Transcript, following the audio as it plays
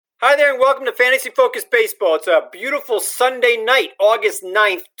Hi there and welcome to Fantasy Focus Baseball. It's a beautiful Sunday night, August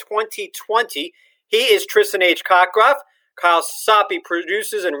 9th, 2020. He is Tristan H. Cockcroft. Kyle Soppy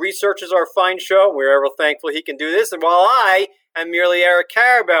produces and researches our fine show. We're ever thankful he can do this. And while I am merely Eric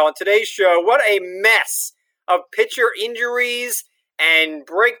Carabell on today's show, what a mess of pitcher injuries and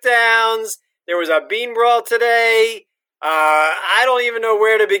breakdowns. There was a bean brawl today. I don't even know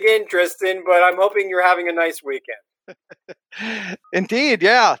where to begin, Tristan, but I'm hoping you're having a nice weekend. Indeed,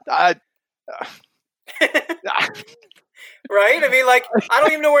 yeah. Right? I mean, I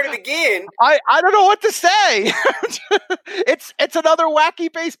don't even know where to begin. I don't know what to say. It's another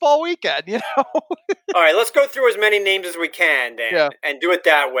wacky baseball weekend, you know? All right, let's go through as many names as we can, Dan, and do it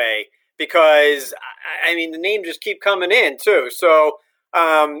that way. Because, I mean, the names just keep coming in, too. So,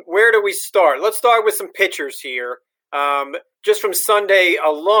 where do we start? Let's start with some pitchers here. Just from Sunday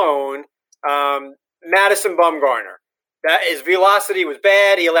alone, Madison Bumgarner. His velocity was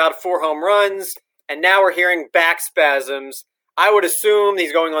bad. He allowed 4 home runs, and now we're hearing back spasms. I would assume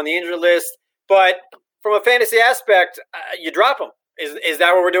he's going on the injured list, but from a fantasy aspect, you drop him. Is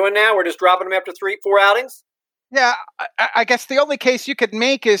that what we're doing now? We're just dropping him after 3-4 outings? Yeah, I guess the only case you could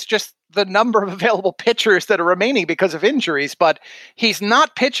make is just the number of available pitchers that are remaining because of injuries, but he's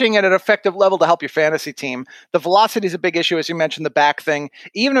not pitching at an effective level to help your fantasy team. The velocity is a big issue, as you mentioned, the back thing.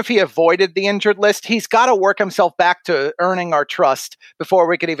 Even if he avoided the injured list, he's got to work himself back to earning our trust before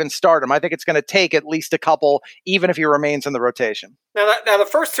we could even start him. I think it's going to take at least a couple, even if he remains in the rotation. Now, the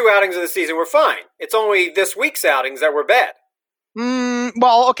first 2 outings of the season were fine. It's only this week's outings that were bad.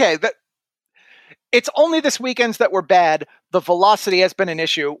 Well, okay, it's only this weekend's that were bad. The velocity has been an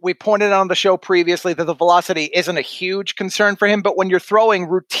issue. We pointed out on the show previously that the velocity isn't a huge concern for him, but when you're throwing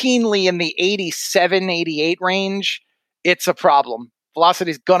routinely in the 87, 88 range, it's a problem.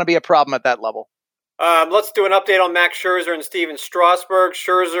 Velocity is going to be a problem at that level. Let's do an update on Max Scherzer and Steven Strasburg.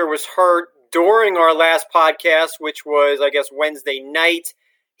 Scherzer was hurt during our last podcast, which was, I guess, Wednesday night.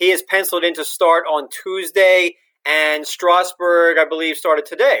 He is penciled in to start on Tuesday, and Strasburg, I believe, started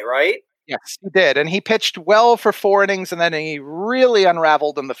today, right? Yes, he did. And he pitched well for 4 innings, and then he really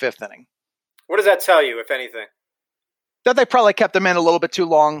unraveled in the 5th inning. What does that tell you, if anything? That they probably kept him in a little bit too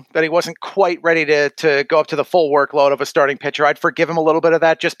long, that he wasn't quite ready to go up to the full workload of a starting pitcher. I'd forgive him a little bit of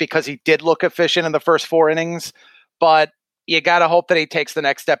that just because he did look efficient in the first 4 innings. But you got to hope that he takes the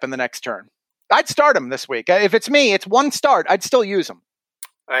next step in the next turn. I'd start him this week. If it's me, it's one start. I'd still use him.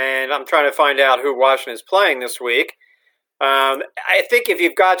 And I'm trying to find out who Washington's playing this week. I think if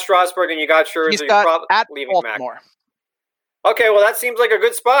you've got Strasburg and you got Scherzer, you're probably leaving Baltimore. Mac. Okay, well, that seems like a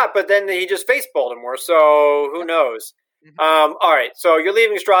good spot, but then he just faced Baltimore, so who knows? Mm-hmm. All right, so you're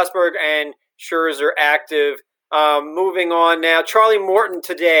leaving Strasburg and Scherzer active. Moving on now, Charlie Morton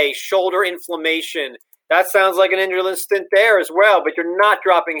today, shoulder inflammation. That sounds like an injury stint there as well, but you're not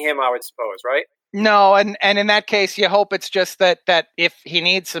dropping him, I would suppose, right? No, and in that case, you hope it's just that if he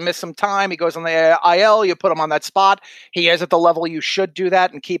needs to miss some time, he goes on the IL, you put him on that spot. He is at the level you should do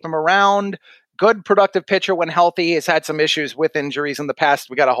that and keep him around. Good, productive pitcher when healthy. He has had some issues with injuries in the past.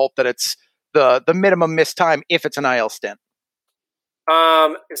 We got to hope that it's the minimum missed time if it's an IL stint.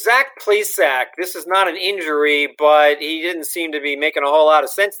 Zach Plesac, this is not an injury, but he didn't seem to be making a whole lot of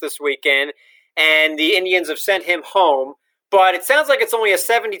sense this weekend, and the Indians have sent him home. But it sounds like it's only a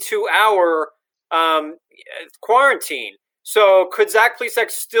 72-hour quarantine. So could Zach Plesac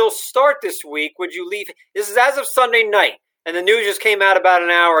still start this week? Would you leave? This is as of Sunday night, and the news just came out about an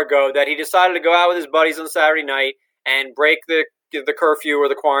hour ago that he decided to go out with his buddies on Saturday night and break the curfew or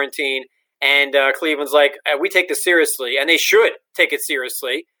the quarantine. And Cleveland's like, we take this seriously, and they should take it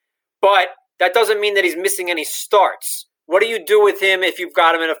seriously. But that doesn't mean that he's missing any starts. What do you do with him if you've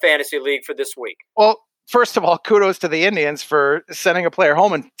got him in a fantasy league for this week? Well, first of all, kudos to the Indians for sending a player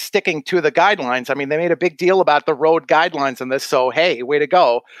home and sticking to the guidelines. I mean, they made a big deal about the road guidelines in this, so hey, way to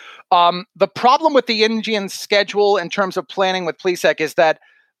go. The problem with the Indians' schedule in terms of planning with Plesac is that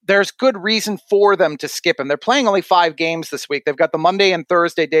there's good reason for them to skip him. They're playing only 5 games this week. They've got the Monday and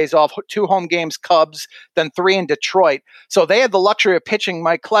Thursday days off, 2 home games, Cubs, then 3 in Detroit. So they had the luxury of pitching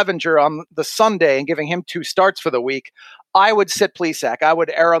Mike Clevenger on the Sunday and giving him 2 starts for the week. I would sit Plesac. I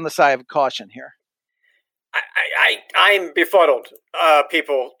would err on the side of caution here. I'm befuddled,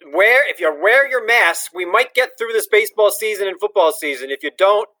 people. If you wear your mask, we might get through this baseball season and football season. If you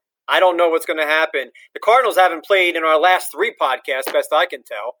don't, I don't know what's going to happen. The Cardinals haven't played in our last 3 podcasts, best I can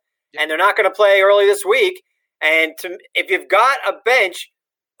tell, and they're not going to play early this week. And if you've got a bench,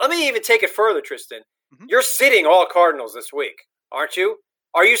 let me even take it further, Tristan. Mm-hmm. You're sitting all Cardinals this week, aren't you?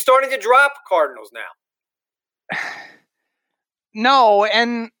 Are you starting to drop Cardinals now? No,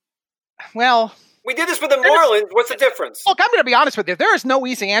 and, well, We did this with the Marlins. What's the difference? Look, I'm going to be honest with you. There is no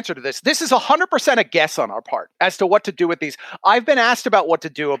easy answer to this. This is 100% a guess on our part as to what to do with these. I've been asked about what to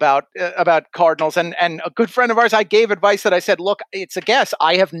do about Cardinals, and a good friend of ours, I gave advice that I said, look, it's a guess.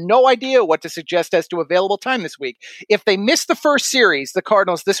 I have no idea what to suggest as to available time this week. If they miss the first series, the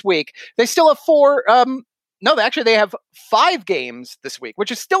Cardinals this week, they still have they have 5 games this week, which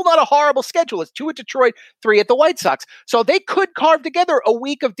is still not a horrible schedule. It's 2 at Detroit, 3 at the White Sox. So they could carve together a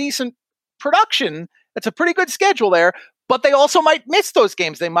week of decent production. That's a pretty good schedule there, but they also might miss those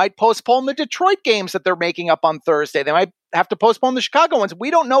games. They might postpone the Detroit games that they're making up on Thursday. They might have to postpone the Chicago ones. We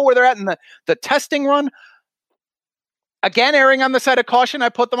don't know where they're at in the testing run. Again, erring on the side of caution, I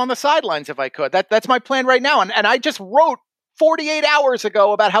put them on the sidelines if I could. That's my plan right now. And I just wrote 48 hours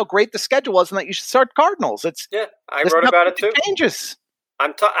ago about how great the schedule was and that you should start Cardinals. I wrote about it too. Changes.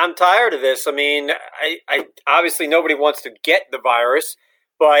 I'm tired of this. I mean, I obviously nobody wants to get the virus,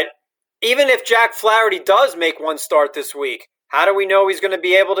 but even if Jack Flaherty does make one start this week, how do we know he's going to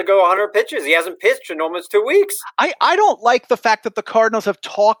be able to go 100 pitches? He hasn't pitched in almost 2 weeks. I don't like the fact that the Cardinals have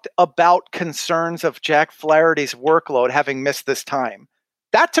talked about concerns of Jack Flaherty's workload having missed this time.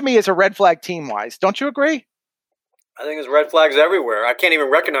 That to me is a red flag team-wise. Don't you agree? I think there's red flags everywhere. I can't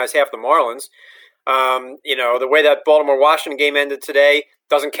even recognize half the Marlins. The way that Baltimore-Washington game ended today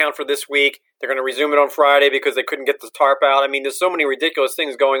doesn't count for this week. They're going to resume it on Friday because they couldn't get the tarp out. I mean, there's so many ridiculous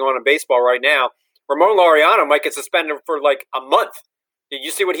things going on in baseball right now. Ramon Laureano might get suspended for like a month. Did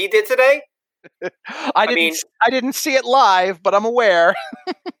you see what he did today? I didn't see it live, but I'm aware.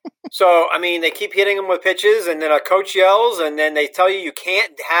 So, I mean, they keep hitting him with pitches, and then a coach yells, and then they tell you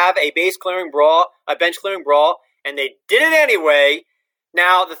can't have a bench clearing brawl, and they did it anyway.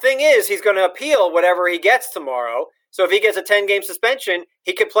 Now, the thing is, he's going to appeal whatever he gets tomorrow. So if he gets a 10-game suspension,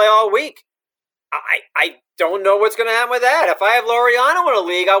 he could play all week. I don't know what's going to happen with that. If I have Laureano in a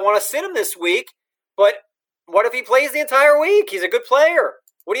league, I want to sit him this week. But what if he plays the entire week? He's a good player.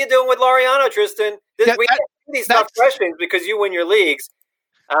 What are you doing with Laureano, Tristan? We have these tough questions because you win your leagues.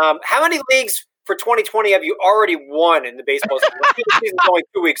 How many leagues for 2020 have you already won in the baseball season? The season's only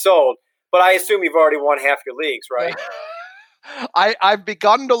 2 weeks old, but I assume you've already won half your leagues, right? I've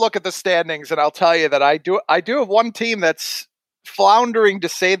begun to look at the standings, and I'll tell you that I do have one team that's floundering to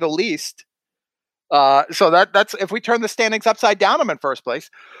say the least. So that's if we turn the standings upside down, I'm in first place.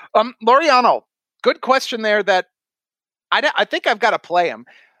 Laureano, good question there. That I think I've got to play him.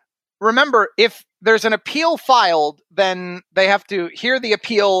 Remember, if there's an appeal filed, then they have to hear the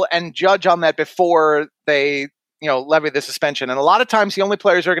appeal and judge on that before they levy the suspension. And a lot of times the only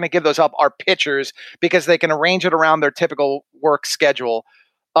players who are going to give those up are pitchers because they can arrange it around their typical work schedule.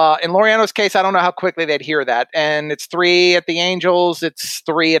 In Laureano's case, I don't know how quickly they'd hear that. And it's 3 at the Angels. It's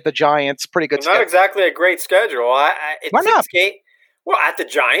 3 at the Giants. Pretty good schedule. Not exactly a great schedule. Why not? Well, at the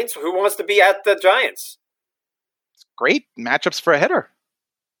Giants. Who wants to be at the Giants? It's great matchups for a hitter.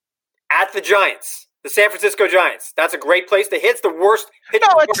 At the Giants. The San Francisco Giants. That's a great place to hit. It's the worst pitching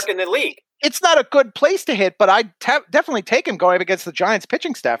work in the league. It's not a good place to hit, but I'd definitely take him going against the Giants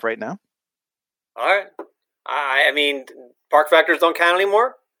pitching staff right now. All right. I mean, park factors don't count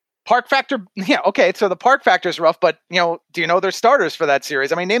anymore? Park factor, yeah, okay. So the park factor is rough, but do you know their starters for that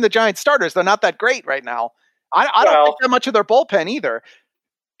series? I mean, name the Giants starters. They're not that great right now. I don't think that much of their bullpen either.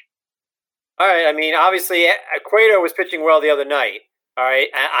 All right. I mean, obviously, Cueto was pitching well the other night. All right.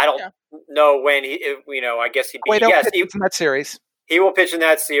 I don't know when I guess he'd be. Yes, he in that series. He will pitch in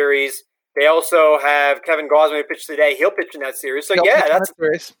that series. They also have Kevin Gausman who pitched today. He'll pitch in that series. So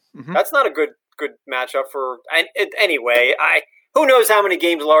that's not a good matchup for. And anyway, who knows how many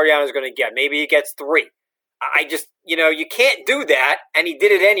games Laureano is going to get? Maybe he gets 3. I just you can't do that, and he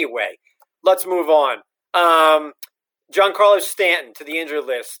did it anyway. Let's move on. Giancarlo Stanton to the injured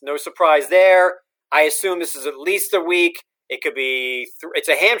list. No surprise there. I assume this is at least a week. It could be. It's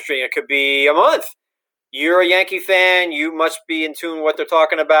a hamstring. It could be a month. You're a Yankee fan. You must be in tune with what they're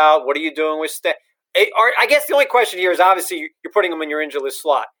talking about. What are you doing with Stanton? I guess the only question here is obviously you're putting him in your injured list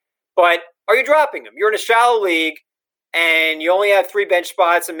slot. But are you dropping him? You're in a shallow league, and you only have 3 bench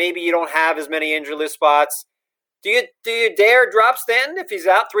spots, and maybe you don't have as many injured list spots. Do you dare drop Stanton if he's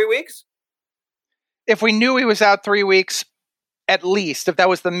out 3 weeks? If we knew he was out 3 weeks, at least, if that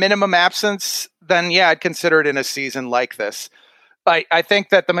was the minimum absence, then yeah, I'd consider it in a season like this. I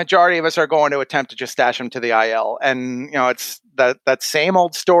think that the majority of us are going to attempt to just stash him to the IL. And, it's that same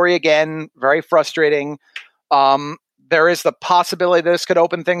old story again, very frustrating. There is the possibility this could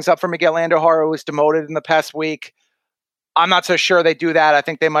open things up for Miguel Andujar, who was demoted in the past week. I'm not so sure they do that. I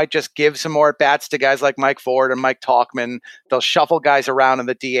think they might just give some more at-bats to guys like Mike Ford and Mike Tauchman. They'll shuffle guys around in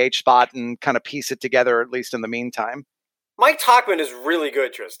the DH spot and kind of piece it together, at least in the meantime. Mike Tauchman is really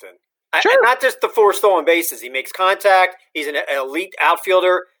good, Tristan. Sure. And not just the 4 stolen bases. He makes contact. He's an elite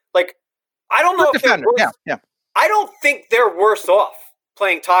outfielder. Like, I don't know if they're worse. Yeah. I don't think they're worse off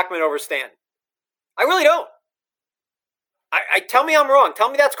playing Tauchman over Stanton. I really don't. I tell me I'm wrong.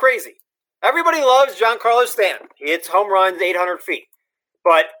 Tell me that's crazy. Everybody loves Giancarlo Stanton. He hits home runs 800 feet.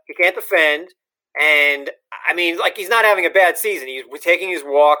 But he can't defend. And, I mean, like, he's not having a bad season. He's taking his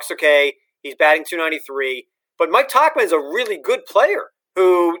walks, okay. He's batting .293. But Mike Tauchman is a really good player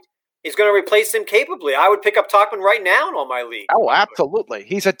who is going to replace him capably. I would pick up Tauchman right now in all my league. Oh, absolutely.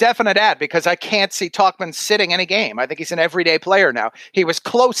 He's a definite add because I can't see Tauchman sitting any game. I think he's an everyday player now. He was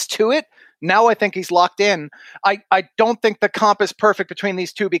close to it. Now I think he's locked in. I don't think the comp is perfect between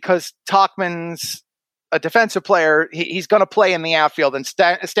these two because Tauchman's a defensive player. He's going to play in the outfield, and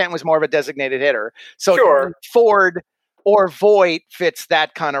Stanton was more of a designated hitter. So sure. Ford or Voit fits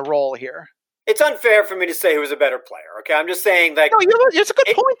that kind of role here. It's unfair for me to say who's a better player, okay? I'm just saying that... No, it's a good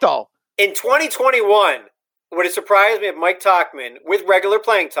point, though. In 2021, would it surprise me if Mike Tauchman, with regular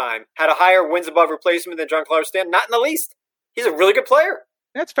playing time, had a higher wins above replacement than Giancarlo Stanton? Not in the least. He's a really good player.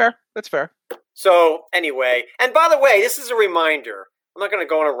 That's fair. So, anyway, and by the way, this is a reminder. I'm not going to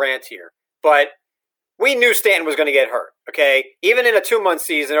go on a rant here, but we knew Stanton was going to get hurt, okay? Even in a 2-month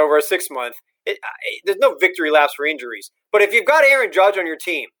season over a 6-month, there's no victory laps for injuries. But if you've got Aaron Judge on your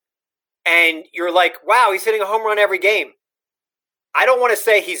team, and you're like, wow, he's hitting a home run every game, I don't want to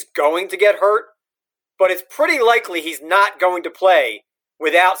say he's going to get hurt, but it's pretty likely he's not going to play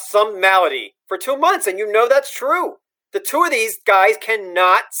without some malady for 2 months, and you know that's true. The two of these guys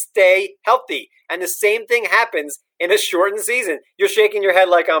cannot stay healthy, and the same thing happens in a shortened season. You're shaking your head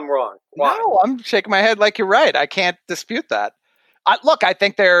like I'm wrong. Why? No, I'm shaking my head like you're right. I can't dispute that. I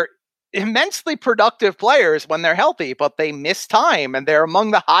think they're immensely productive players when they're healthy, but they miss time, and they're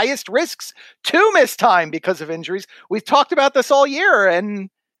among the highest risks to miss time because of injuries. We've talked about this all year, and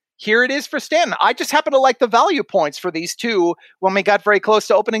here it is for Stanton. I just happen to like the value points for these two when we got very close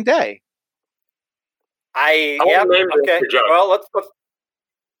to opening day. Okay. Well, let's.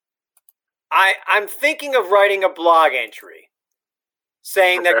 I'm thinking of writing a blog entry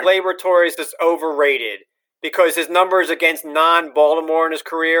saying that Gleyber Torres is overrated because his numbers against non-Baltimore in his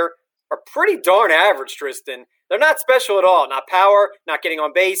career are pretty darn average, Tristan. They're not special at all. Not power, not getting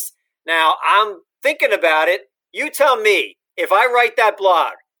on base. Now, I'm thinking about it. You tell me, if I write that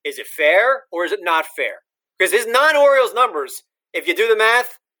blog, is it fair or is it not fair? Because his non-Orioles numbers, if you do the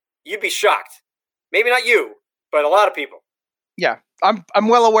math, you'd be shocked. Maybe not you, but a lot of people. Yeah, I'm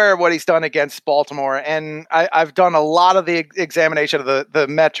well aware of what he's done against Baltimore, and I've done a lot of the examination of the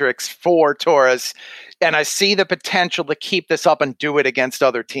metrics for Torres, and I see the potential to keep this up and do it against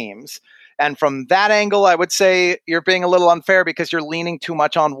other teams. And from that angle, I would say you're being a little unfair because you're leaning too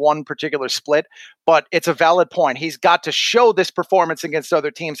much on one particular split, but it's a valid point. He's got to show this performance against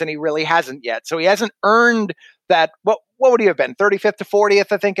other teams, and he really hasn't yet. So he hasn't earned that. What would he have been? 35th to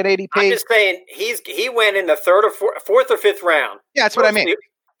 40th, I think, at ADP? I'm just saying he went in the fourth or fifth round. Yeah, that's what I mean.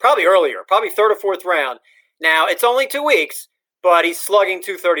 Probably earlier, probably third or fourth round. Now, it's only 2 weeks, but he's slugging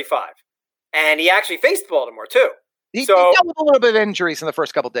 .235. And he actually faced Baltimore, too. He dealt with a little bit of injuries in the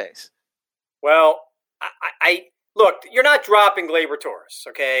first couple of days. Well, I look, you're not dropping Gleyber Torres,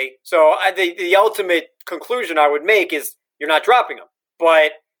 okay? So the ultimate conclusion I would make is you're not dropping him.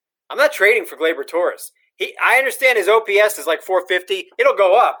 But I'm not trading for Gleyber Torres. I understand his OPS is like 450. It'll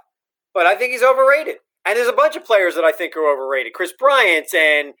go up. But I think he's overrated. And there's a bunch of players that I think are overrated. Chris Bryant,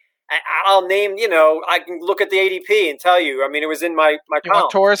 and I'll name, I can look at the ADP and tell you. I mean, it was in my column.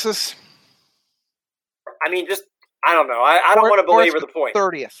 Torres's? I mean, just, I don't know. I don't want to belabor the point.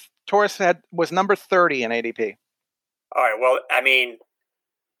 30th. Torres was number 30 in ADP. All right, well, I mean...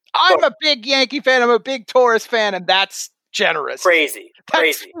 I'm a big Yankee fan. I'm a big Torres fan, and that's generous. Crazy.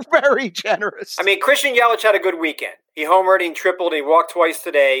 That's very generous. I mean, Christian Yelich had a good weekend. He homered, he tripled, he walked twice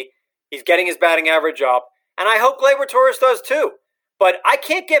today. He's getting his batting average up. And I hope Gleyber Torres does too. But I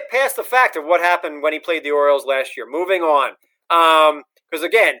can't get past the fact of what happened when he played the Orioles last year. Moving on. Because,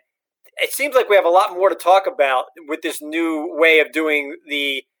 again, it seems like we have a lot more to talk about with this new way of doing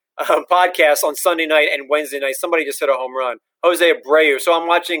the podcast on Sunday night and Wednesday night. Somebody just hit a home run. Jose Abreu. So I'm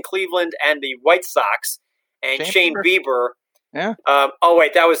watching Cleveland and the White Sox and Shane Bieber. Yeah. Oh,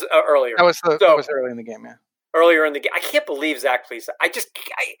 wait, that was earlier. That was early in the game, yeah. Earlier in the game. I can't believe Zach Please.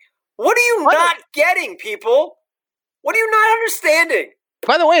 What are you not getting, people? What are you not understanding?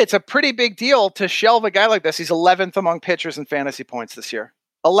 By the way, it's a pretty big deal to shelve a guy like this. He's 11th among pitchers in fantasy points this year.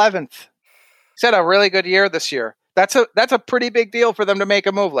 11th. He's had a really good year this year. That's a pretty big deal for them to make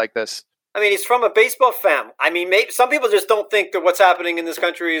a move like this. I mean, he's from a baseball family. I mean, some people just don't think that what's happening in this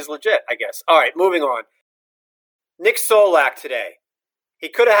country is legit, I guess. All right, moving on. Nick Solak today. he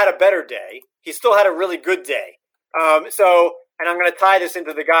could have had a better day. He still had a really good day. And I'm going to tie this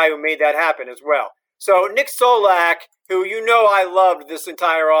into the guy who made that happen as well. So Nick Solak, who I loved this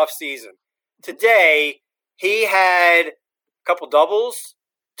entire offseason, today he had a couple doubles,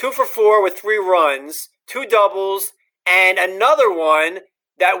 2 for 4 with 3 runs, 2 doubles, and another one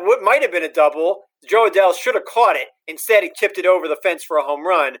that might have been a double. Joe Adell should have caught it. Instead, he tipped it over the fence for a home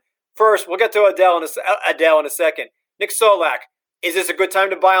run. First, we'll get to Adell in a second. Nick Solak, is this a good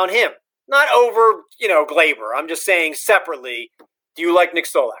time to buy on him? Not over, Glaber. I'm just saying separately. Do you like Nick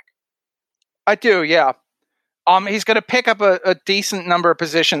Solak? I do, yeah. He's going to pick up a decent number of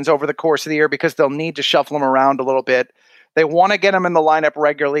positions over the course of the year because they'll need to shuffle him around a little bit. They want to get him in the lineup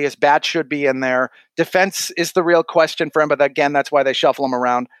regularly. His bat should be in there. Defense is the real question for him, but again, that's why they shuffle him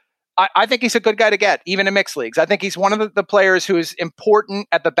around. I think he's a good guy to get, even in mixed leagues. I think he's one of the players who is important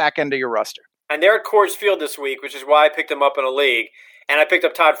at the back end of your roster. And they're at Coors Field this week, which is why I picked him up in a league. And I picked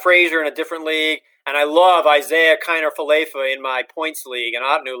up Todd Frazier in a different league. And I love Isaiah Kiner-Falefa in my points league, an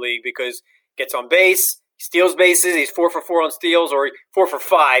Otnu league, because he gets on base, he steals bases, he's 4 for 4 on steals, or 4 for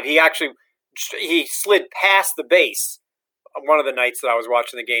 5. He slid past the base one of the nights that I was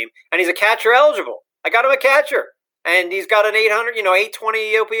watching the game. And he's a catcher eligible. I got him a catcher. And he's got an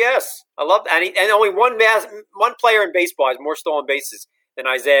 820 OPS. I love that. And only one player in baseball has more stolen bases than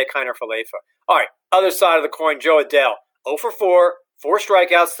Isaiah Kiner-Falefa. All right, other side of the coin, Joe Adell. 0 for 4, 4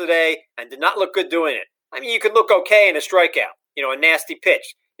 strikeouts today, and did not look good doing it. I mean, you could look okay in a strikeout, a nasty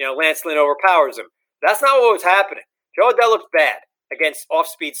pitch. Lance Lynn overpowers him. That's not what was happening. Joe Adell looks bad against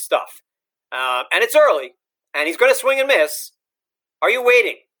off-speed stuff. And it's early, and he's going to swing and miss. Are you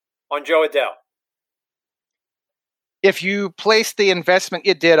waiting on Joe Adell? If you place the investment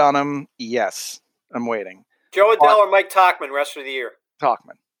you did on him, yes, I'm waiting. Joe Adell or Mike Tauchman rest of the year?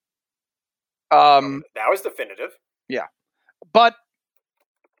 Tauchman. That was definitive. Yeah. But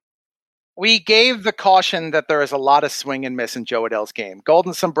we gave the caution that there is a lot of swing and miss in Joe Adell's game.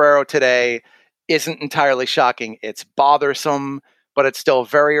 Golden Sombrero today isn't entirely shocking. It's bothersome, but it's still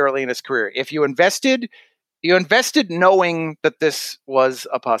very early in his career. If you invested knowing that this was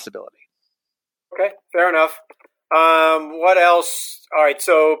a possibility. Okay, fair enough. What else? All right,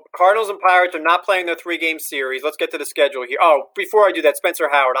 so Cardinals and Pirates are not playing their 3-game series. Let's get to the schedule here. Oh, before I do that, Spencer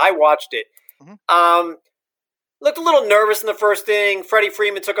Howard, I watched it. Mm-hmm. Looked a little nervous in the first inning. Freddie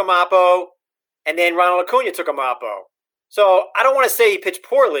Freeman took a moppo, and then Ronald Acuna took a moppo. So I don't want to say he pitched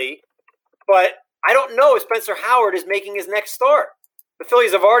poorly, but I don't know if Spencer Howard is making his next start. The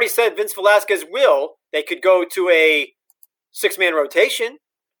Phillies have already said Vince Velasquez will. They could go to a 6-man rotation,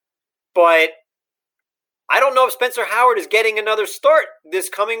 but I don't know if Spencer Howard is getting another start this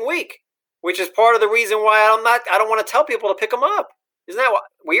coming week, which is part of the reason why I don't want to tell people to pick him up. Isn't that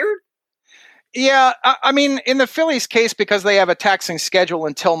weird? Yeah, I mean, in the Phillies' case, because they have a taxing schedule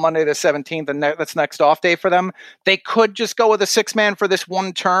until Monday the 17th, and that's next off day for them, they could just go with a 6-man for this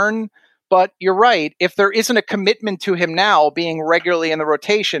one turn. But you're right. If there isn't a commitment to him now being regularly in the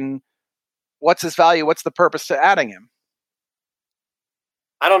rotation, what's his value? What's the purpose to adding him?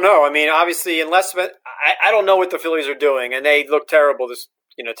 I don't know. I mean, obviously, I don't know what the Phillies are doing, and they look terrible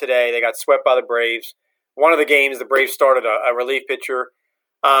today. They got swept by the Braves. One of the games, the Braves started a relief pitcher.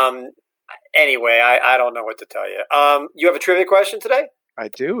 Anyway, I don't know what to tell you. You have a trivia question today? I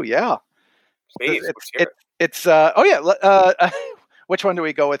do, yeah. Please, which one do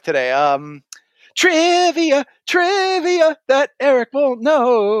we go with today? Trivia that Eric won't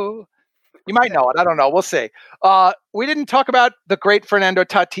know. You might know it. I don't know. We'll see. We didn't talk about the great Fernando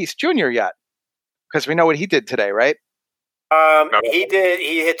Tatis Jr. yet because we know what he did today, right? He did.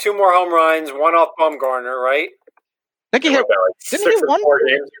 He hit 2 more home runs, one off Bumgarner, right? I think he hit. Didn't he hit 1? 4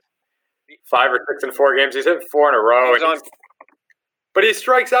 games, 5 or 6 in 4 games. He's hit 4 in a row. But he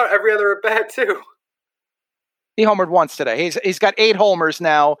strikes out every other at bat too. He homered once today. He's got 8 homers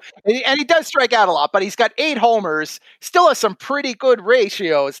now, and he does strike out a lot, but he's got 8 homers. Still has some pretty good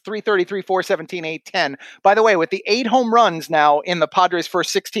ratios: 333, 417, 810. By the way, with the 8 home runs now in the Padres'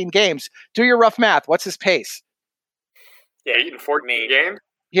 first 16 games, do your rough math. What's his pace? Yeah, 8 in 14 games.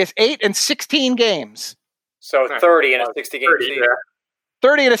 He has 8 in 16 games. So 30 in a 60-game season. Yeah.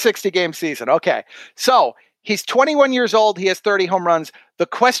 30 in a 60-game season. Okay, so he's 21 years old. He has 30 home runs. The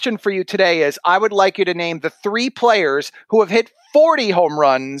question for you today is, I would like you to name the 3 players who have hit 40 home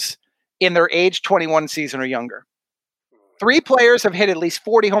runs in their age 21 season or younger. 3 players have hit at least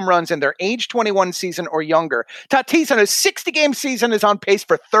 40 home runs in their age 21 season or younger. Tatis on a 60-game season is on pace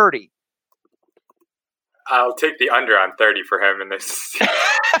for 30. I'll take the under on 30 for him in this.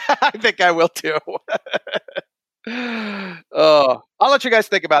 I think I will too. I'll let you guys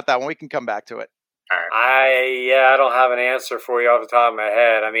think about that one. We can come back to it. All right. I don't have an answer for you off the top of my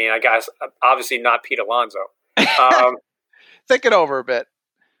head. I mean, I guess obviously not Pete Alonso. Think it over a bit.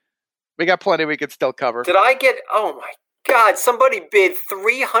 We got plenty we could still cover. Did I get? Oh my God! Somebody bid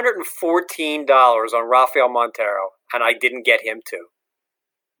 $314 on Rafael Montero, and I didn't get him too.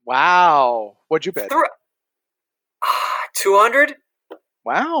 Wow! What'd you bid? 200.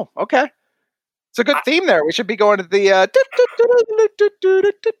 Wow. Okay. It's a good theme there. We should be going to the.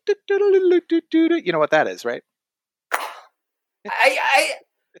 You know what that is, right?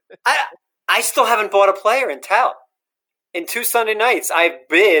 I still haven't bought a player in tout. In 2 Sunday nights, I've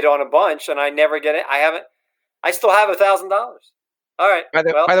bid on a bunch and I never get it. I still have $1,000. All right. By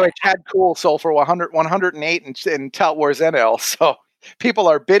the way, Chad Cool sold for 108 in Tout Wars NL. So people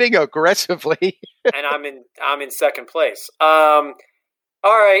are bidding aggressively. And I'm in second place. All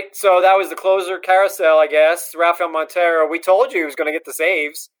right. So that was the closer carousel, I guess. Rafael Montero. We told you he was going to get the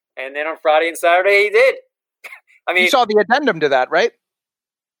saves, and then on Friday and Saturday he did. I mean, you saw the addendum to that, right?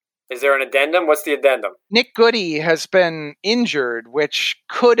 Is there an addendum? What's the addendum? Nick Goody has been injured, which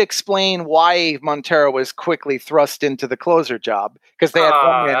could explain why Montero was quickly thrust into the closer job because they had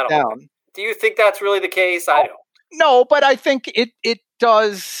one man down. Do you think that's really the case? I don't. No, but I think it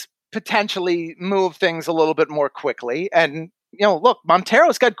does potentially move things a little bit more quickly. And, look,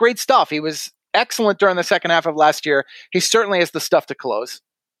 Montero's got great stuff. He was excellent during the second half of last year. He certainly has the stuff to close.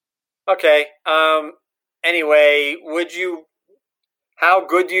 Okay. Anyway, how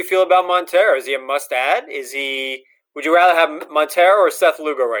good do you feel about Montero? Is he a must-add? Would you rather have Montero or Seth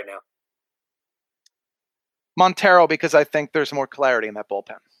Lugo right now? Montero, because I think there's more clarity in that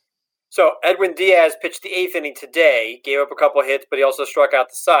bullpen. So Edwin Diaz pitched the 8th inning today, gave up a couple hits, but he also struck out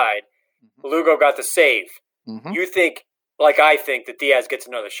the side. Mm-hmm. Lugo got the save. Mm-hmm. You think, like I think, that Diaz gets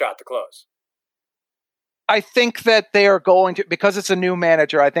another shot to close? I think that they are going to, because it's a new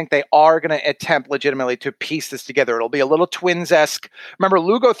manager, I think they are going to attempt legitimately to piece this together. It'll be a little Twins-esque. Remember,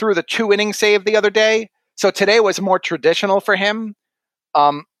 Lugo threw the 2-inning save the other day, so today was more traditional for him.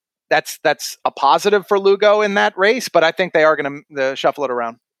 That's a positive for Lugo in that race, but I think they are going to shuffle it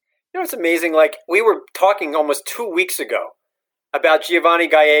around. It's amazing. Like, we were talking almost 2 weeks ago about Giovanni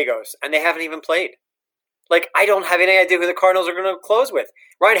Gallegos, and they haven't even played. Like, I don't have any idea who the Cardinals are going to close with.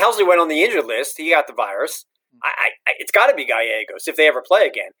 Ryan Helsley went on the injured list. He got the virus. It's got to be Gallegos if they ever play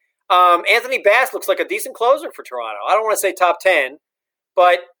again. Anthony Bass looks like a decent closer for Toronto. I don't want to say top 10,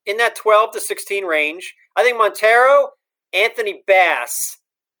 but in that 12 to 16 range, I think Montero, Anthony Bass,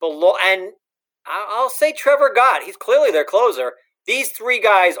 and I'll say Trevor Gott. He's clearly their closer. These 3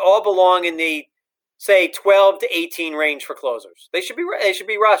 guys all belong in the, say, 12 to 18 range for closers. They should be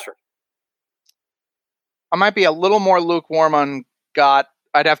rostered. I might be a little more lukewarm on Gott.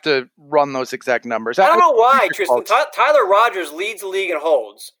 I'd have to run those exact numbers. I don't know why, Tristan. Tyler Rogers leads the league in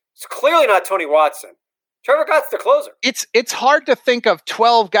holds. It's clearly not Tony Watson. Trevor Gott's the closer. It's hard to think of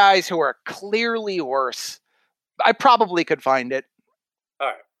 12 guys who are clearly worse. I probably could find it. All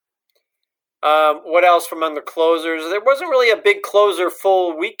right. What else from among the closers? There wasn't really a big closer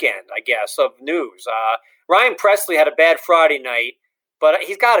full weekend, I guess, of news. Ryan Presley had a bad Friday night, but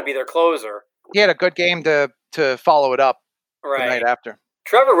he's got to be their closer. He had a good game to follow it up the night after.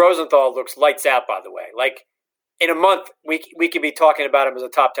 Trevor Rosenthal looks lights out, by the way. Like, in a month, we could be talking about him as a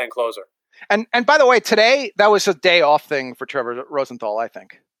top 10 closer. And by the way, today, that was a day off thing for Trevor Rosenthal, I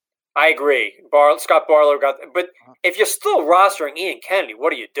think. I agree. Scott Barlow got – but if you're still rostering Ian Kennedy,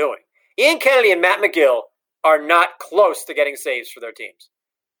 what are you doing? Ian Kennedy and Matt McGill are not close to getting saves for their teams.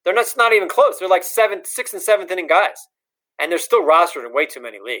 They're not even close. They're like 6th and 7th inning guys. And they're still rostered in way too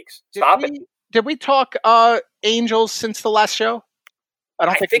many leagues. Stop it. Did we talk Angels since the last show?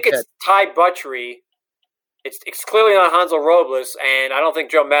 I think it's Ty Buttrey. It's clearly not Hansel Robles, and I don't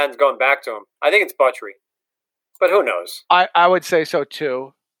think Joe Madden's going back to him. I think it's Buttrey. But who knows? I would say so,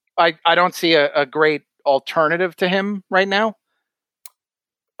 too. I don't see a great alternative to him right now.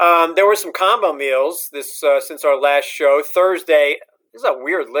 There were some combo meals since our last show. Thursday, this is a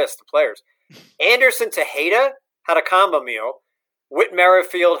weird list of players. Anderson Tejeda had a combo meal. Whit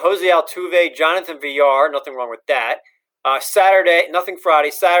Merrifield, Jose Altuve, Jonathan Villar, nothing wrong with that. Saturday, nothing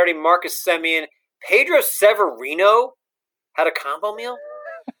Friday. Saturday, Marcus Semien, Pedro Severino had a combo meal.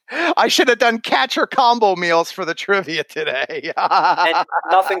 I should have done catcher combo meals for the trivia today. And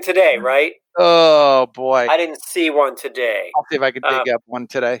nothing today, right? Oh, boy. I didn't see one today. I'll see if I can dig up one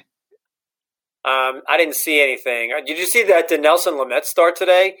today. I didn't see anything. Did you see that Nelson Lamet start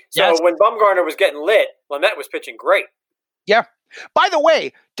today? So yes. When Bumgarner was getting lit, Lamet was pitching great. Yeah. By the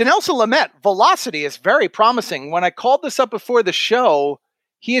way, Dinelson Lamet, velocity is very promising. When I called this up before the show,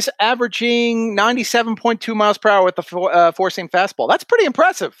 he is averaging 97.2 miles per hour with the four-seam fastball. That's pretty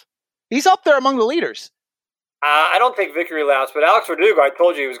impressive. He's up there among the leaders. I don't think victory laps, but Alex Verdugo, I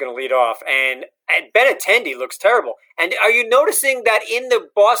told you he was going to lead off. And Benintendi looks terrible. And are you noticing that in the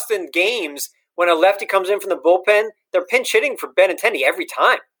Boston games, when a lefty comes in from the bullpen, they're pinch hitting for Benintendi every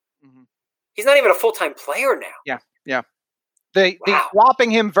time? Mm-hmm. He's not even a full-time player now. Yeah. The dropping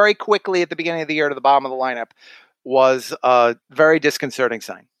him very quickly at the beginning of the year to the bottom of the lineup was a very disconcerting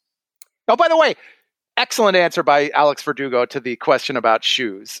sign. Oh, by the way, excellent answer by Alex Verdugo to the question about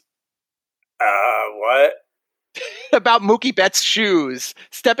shoes. What? About Mookie Betts' shoes.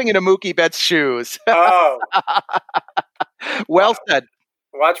 Stepping into Mookie Betts' shoes. Oh. Well said.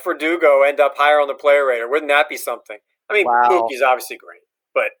 Watch Verdugo end up higher on the player radar. Wouldn't that be something? I mean, wow. Mookie's obviously great,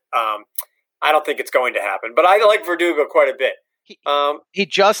 but I don't think it's going to happen. But I like Verdugo quite a bit. He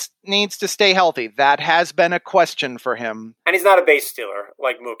just needs to stay healthy. That has been a question for him. And he's not a base stealer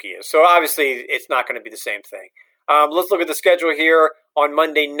like Mookie is. So obviously it's not going to be the same thing. Let's look at the schedule here on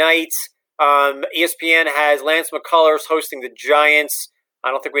Monday night. ESPN has Lance McCullers hosting the Giants.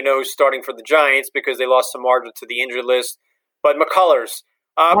 I don't think we know who's starting for the Giants because they lost some margin to the injured list. But McCullers.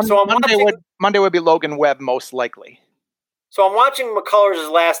 Monday would be Logan Webb most likely. So I'm watching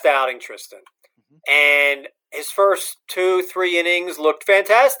McCullers' last outing, Tristan. And his first 2-3 innings looked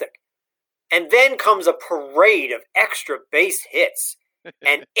fantastic. And then comes a parade of extra base hits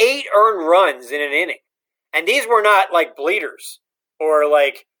and 8 earned runs in an inning. And these were not like bleeders or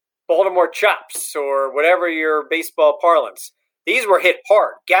like Baltimore chops or whatever your baseball parlance. These were hit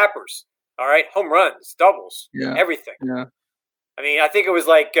hard, gappers, all right, home runs, doubles, everything. Yeah. I mean, I think it was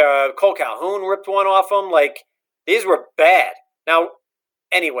like Cole Calhoun ripped one off him. Like, these were bad. Now,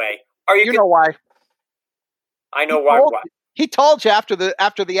 anyway, you know why? I know why. He told you after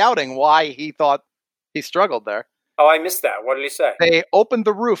the outing why he thought he struggled there. Oh, I missed that. What did he say? They opened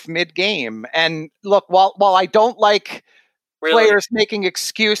the roof mid-game. And look, while I don't players making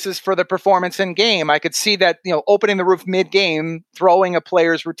excuses for the performance in game, I could see that, opening the roof mid-game, throwing a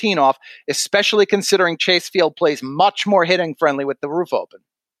player's routine off, especially considering Chase Field plays much more hitting friendly with the roof open.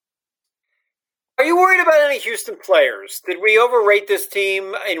 Are you worried about any Houston players? Did we overrate this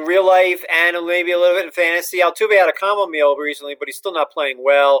team in real life and maybe a little bit in fantasy? Altuve had a combo meal recently, but he's still not playing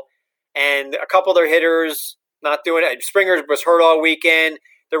well. And a couple of their hitters not doing it. Springer was hurt all weekend.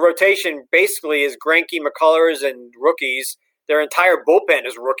 The rotation basically is Greinke, McCullers, and rookies. Their entire bullpen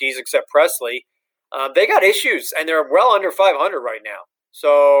is rookies except Presley. They got issues, and they're well under 500 right now.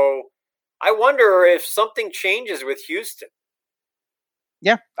 So I wonder if something changes with Houston.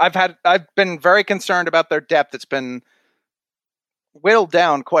 Yeah, I've been very concerned about their depth. It's been whittled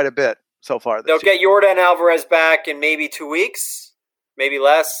down quite a bit so far. They'll get Yordan Alvarez back in maybe 2 weeks, maybe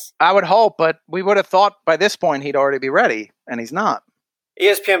less. I would hope, but we would have thought by this point he'd already be ready, and he's not.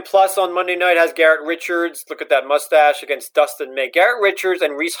 ESPN Plus on Monday night has Garrett Richards. Look at that mustache against Dustin May. Garrett Richards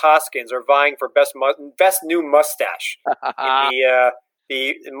and Rhys Hoskins are vying for best new mustache in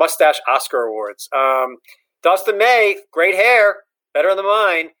the Mustache Oscar Awards. Dustin May, great hair. Better than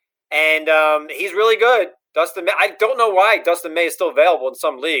mine, and he's really good. Dustin May, I don't know why Dustin May is still available in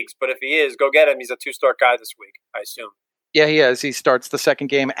some leagues, but if he is, go get him. He's a 2-start guy this week, I assume. Yeah, he is. He starts the second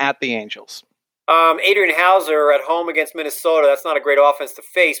game at the Angels. Adrian Hauser at home against Minnesota. That's not a great offense to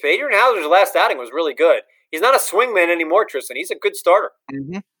face, but Adrian Hauser's last outing was really good. He's not a swingman anymore, Tristan. He's a good starter.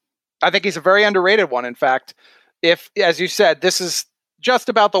 Mm-hmm. I think he's a very underrated one. In fact, if, as you said, this is just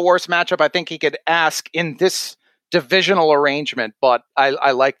about the worst matchup I think he could ask in this divisional arrangement, but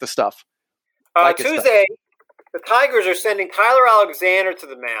I like the stuff. Tuesday, the Tigers are sending Tyler Alexander to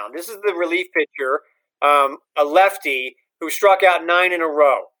the mound. This is the relief pitcher, a lefty who struck out 9 in a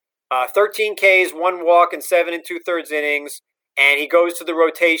row. 13 Ks, 1 walk, and 7 2/3 innings, and he goes to the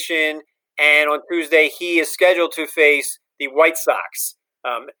rotation, and on Tuesday he is scheduled to face the White Sox,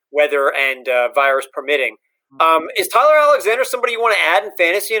 weather and virus permitting. Is Tyler Alexander somebody you want to add in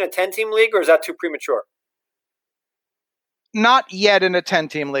fantasy in a 10-team league, or is that too premature? Not yet in a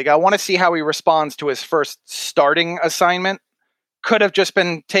 10-team league. I want to see how he responds to his first starting assignment. Could have just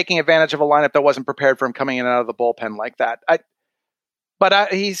been taking advantage of a lineup that wasn't prepared for him coming in and out of the bullpen like that.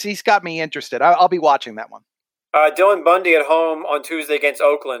 But he's got me interested. I'll be watching that one. Dylan Bundy at home on Tuesday against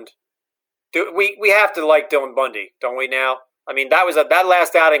Oakland. We have to like Dylan Bundy, don't we now? I mean, that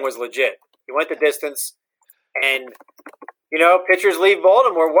last outing was legit. He went the distance. And, pitchers leave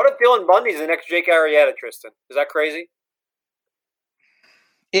Baltimore. What if Dylan Bundy's the next Jake Arrieta, Tristan? Is that crazy?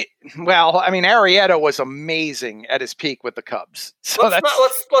 Arrieta was amazing at his peak with the Cubs. So let's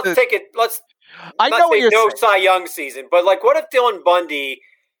take it. Let's. I know what you're saying. Cy Young season, but what if Dylan Bundy,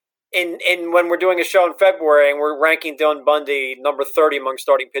 in when we're doing a show in February and we're ranking Dylan Bundy number 30 among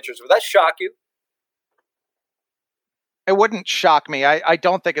starting pitchers? Would that shock you? It wouldn't shock me. I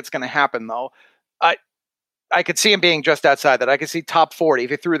don't think it's going to happen, though. I could see him being just outside that. I could see top 40. If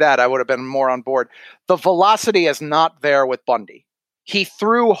he threw that, I would have been more on board. The velocity is not there with Bundy. He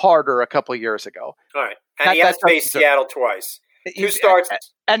threw harder a couple of years ago. All right. And he has faced Seattle twice. 2 starts.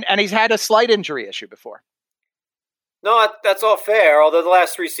 And he's had a slight injury issue before. No, that's all fair. Although the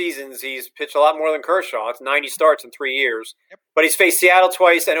last 3 seasons, he's pitched a lot more than Kershaw. It's 90 starts in 3 years. Yep. But he's faced Seattle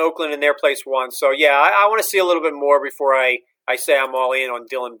twice and Oakland in their place once. So, yeah, I want to see a little bit more before I say I'm all in on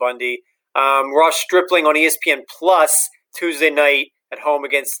Dylan Bundy. Ross Stripling on ESPN Plus Tuesday night at home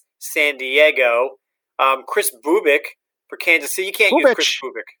against San Diego. Chris Bubic for Kansas City. You can't use Chris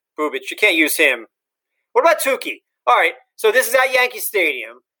Bubic. You can't use him. What about Tukey? All right, so this is at Yankee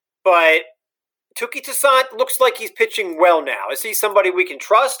Stadium, but Touki Toussaint looks like he's pitching well now. Is he somebody we can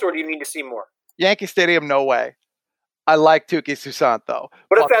trust, or do you need to see more? Yankee Stadium, no way. I like Touki Toussaint, though.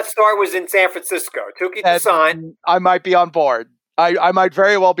 What if that start was in San Francisco? Touki Toussaint. I might be on board. I might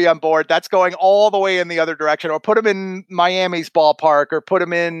very well be on board. That's going all the way in the other direction. Or put him in Miami's ballpark, or put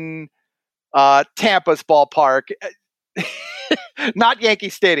him in Tampa's ballpark. Not Yankee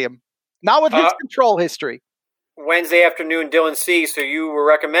Stadium. Not with his control history. Wednesday afternoon, Dylan Cease, who you were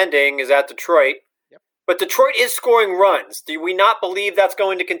recommending, is at Detroit. Yep. But Detroit is scoring runs. Do we not believe that's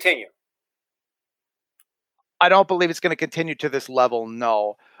going to continue? I don't believe it's going to continue to this level,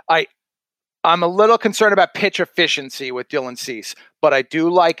 no. I'm a little concerned about pitch efficiency with Dylan Cease, but I do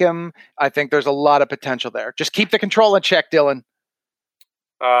like him. I think there's a lot of potential there. Just keep the control in check, Dylan.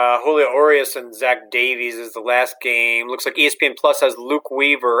 Julio Urias and Zach Davies is the last game. Looks like ESPN Plus has Luke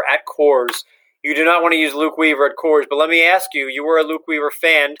Weaver at Coors. You do not want to use Luke Weaver at Coors, but let me ask you, you were a Luke Weaver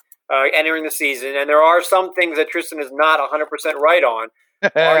fan entering the season, and there are some things that Tristan is not 100% right on.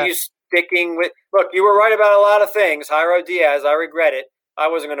 Are you sticking with – look, you were right about a lot of things. Jairo Diaz, I regret it. I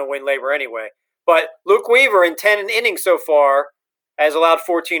wasn't going to win labor anyway. But Luke Weaver in 10 innings so far has allowed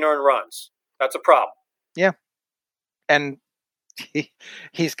 14 earned runs. That's a problem. Yeah. And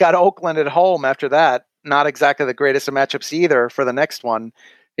he's got Oakland at home after that. Not exactly the greatest of matchups either for the next one.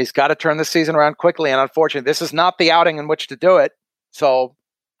 He's got to turn the season around quickly, and unfortunately, this is not the outing in which to do it. So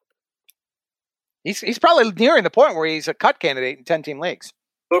he's probably nearing the point where he's a cut candidate in 10-team leagues.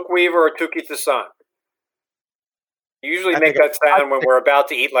 Luke Weaver or Touki Toussaint? You usually make that sound when we're about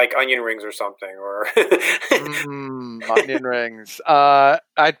to eat like onion rings or something. Or onion rings.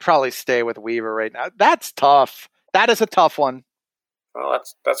 I'd probably stay with Weaver right now. That's tough. That is a tough one. Well,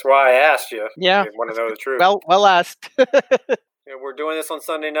 that's why I asked you. Yeah. You want to know the truth. Well asked. We're doing this on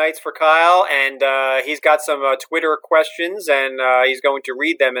Sunday nights for Kyle, and he's got some Twitter questions, and he's going to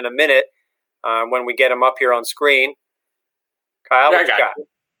read them in a minute when we get him up here on screen. Kyle, what you got?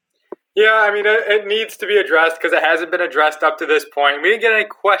 Yeah, I mean, it needs to be addressed because it hasn't been addressed up to this point. We didn't get any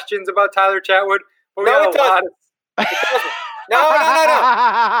questions about Tyler Chatwood. But No.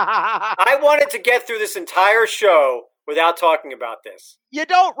 I wanted to get through this entire show without talking about this. You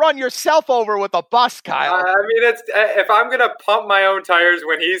don't run yourself over with a bus, Kyle. I mean, if I'm going to pump my own tires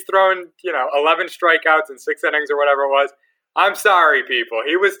when he's thrown, 11 strikeouts in 6 innings or whatever it was, I'm sorry, people.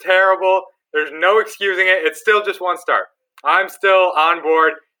 He was terrible. There's no excusing it. It's still just one start. I'm still on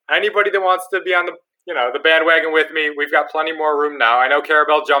board. Anybody that wants to be on the bandwagon with me, we've got plenty more room now. I know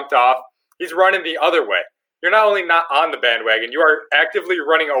Carabel jumped off. He's running the other way. You're not only not on the bandwagon, you are actively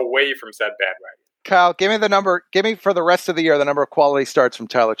running away from said bandwagon. Kyle, give me the number. Give me for the rest of the year the number of quality starts from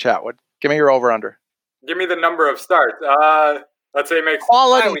Tyler Chatwood. Give me your over/under. Give me the number of starts. Let's say he makes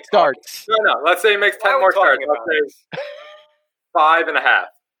quality starts. No. Let's say he makes 10 more starts. Let's say 5.5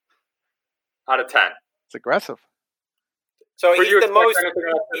 out of 10. It's aggressive. So he's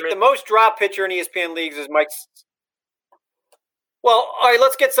the most drop pitcher in ESPN leagues is Mike. Well, all right,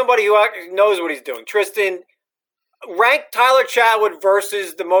 let's get somebody who knows what he's doing. Tristan, rank Tyler Chatwood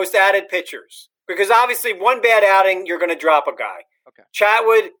versus the most added pitchers. Because obviously one bad outing, you're going to drop a guy. Okay.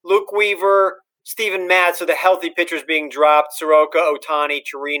 Chatwood, Luke Weaver, Steven Matz are the healthy pitchers being dropped. Soroka, Ohtani,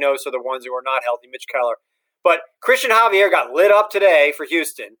 Chirinos are the ones who are not healthy. Mitch Keller. But Christian Javier got lit up today for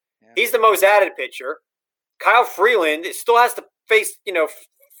Houston. Yeah. He's the most added pitcher. Kyle Freeland still has to face,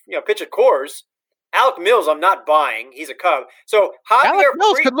 pitch at Coors. Alec Mills, I'm not buying. He's a Cub. So Alec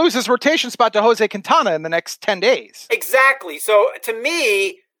Mills could lose his rotation spot to Jose Quintana in the next 10 days. Exactly. So to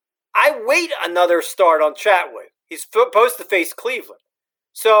me, I wait another start on Chatwood. He's supposed to face Cleveland.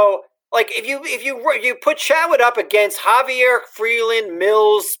 So if you put Chatwood up against Javier, Freeland,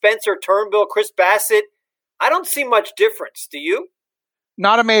 Mills, Spencer Turnbull, Chris Bassett, I don't see much difference. Do you?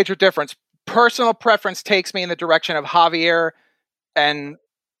 Not a major difference. Personal preference takes me in the direction of Javier and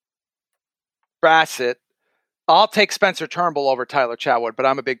Bassett. I'll take Spencer Turnbull over Tyler Chatwood, but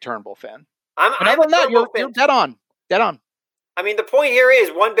I'm a big Turnbull fan. You're dead on. Dead on. I mean, the point here is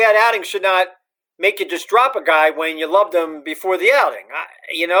one bad outing should not make you just drop a guy when you loved him before the outing.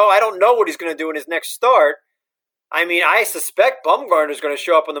 I don't know what he's going to do in his next start. I mean, I suspect Bumgarner's going to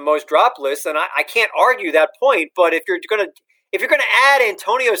show up on the most drop list, and I can't argue that point. But if you're going to add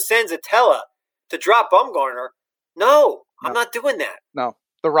Antonio Senzatella to drop Bumgarner, no, I'm not doing that. No,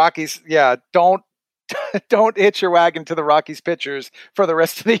 the Rockies, don't hitch your wagon to the Rockies pitchers for the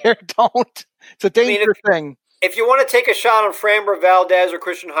rest of the year. Don't. It's a dangerous thing. If you want to take a shot on Framber Valdez or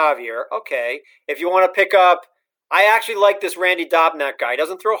Christian Javier, okay. If you want to pick up, I actually like this Randy Dobnak guy. He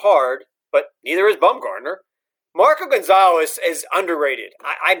doesn't throw hard, but neither is Bumgarner. Marco Gonzalez is underrated.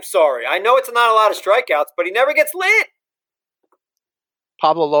 I'm sorry. I know it's not a lot of strikeouts, but he never gets lit.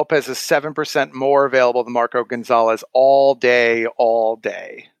 Pablo Lopez is 7% more available than Marco Gonzalez all day.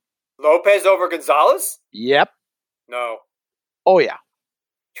 Lopez over Gonzalez? Yep. No. Oh, yeah.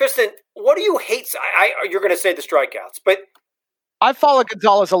 Tristan, what do you hate? You're going to say the strikeouts, but I follow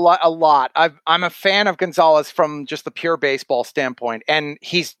Gonzalez a lot. I'm a fan of Gonzalez from just the pure baseball standpoint, and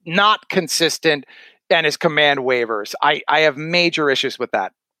he's not consistent, and his command wavers. I have major issues with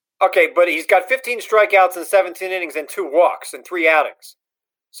that. Okay, but he's got 15 strikeouts in 17 innings and 2 walks and 3 outings.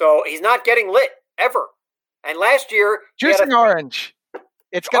 So he's not getting lit, ever. And last year... Juicing orange.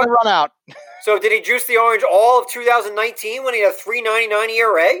 It's going to run out. So did he juice the orange all of 2019 when he had a 3.99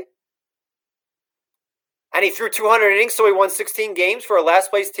 ERA? And he threw 200 innings, so he won 16 games for a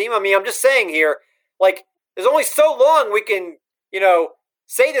last-place team? I mean, I'm just saying here, there's only so long we can,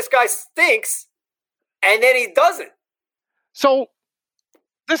 say this guy stinks, and then he doesn't. So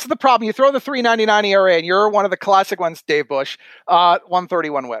this is the problem. You throw the 3.99 ERA, and you're one of the classic ones, Dave Bush,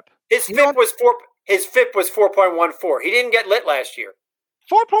 131 whip. His FIP was 4.14. He didn't get lit last year.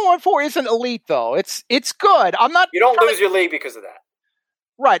 4.14 isn't elite, though. It's good. You don't lose your league because of that.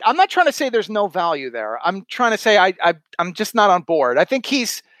 Right. I'm not trying to say there's no value there. I'm trying to say I'm just not on board. I think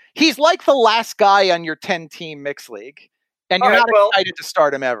he's like the last guy on your 10-team mixed league, and you're not excited to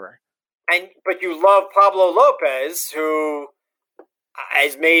start him ever. But you love Pablo Lopez, who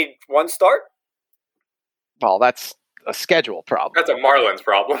has made one start? Well, that's a schedule problem. That's a Marlins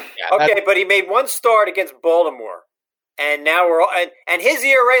problem. Yeah, okay, but he made one start against Baltimore. And now and his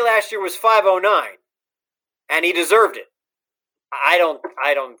ERA last year was 5.09, and he deserved it. I don't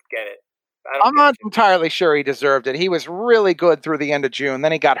get it. I'm not entirely sure he deserved it. He was really good through the end of June.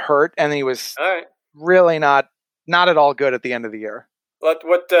 Then he got hurt, and he was really not at all good at the end of the year. What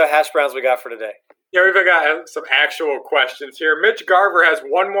hash browns we got for today? Yeah, we've got some actual questions here. Mitch Garver has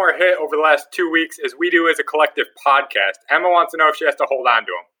one more hit over the last 2 weeks, as we do as a collective podcast. Emma wants to know if she has to hold on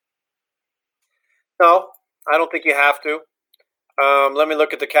to him. No. I don't think you have to. Let me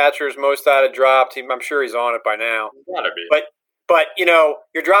look at the catcher's most out of dropped. I'm sure he's on it by now. Gotta be. But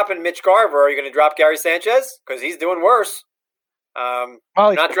you're dropping Mitch Garver. Are you going to drop Gary Sanchez? Because he's doing worse.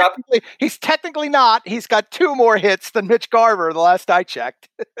 He's technically not. He's got 2 more hits than Mitch Garver the last I checked.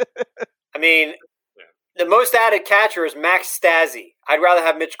 I mean, the most added catcher is Max Stassi. I'd rather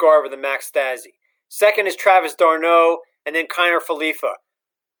have Mitch Garver than Max Stassi. Second is Travis d'Arnaud, and then Kiner Falefa.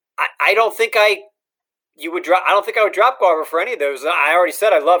 I don't think I would drop Garver for any of those. I already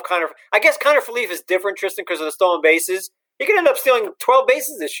said I love Kiner. I guess Kiner Falefa is different, Tristan, because of the stolen bases. He could end up stealing 12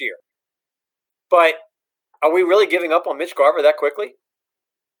 bases this year. But are we really giving up on Mitch Garver that quickly?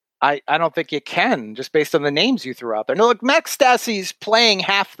 I don't think you can, just based on the names you threw out there. No, look, Max Stassi's playing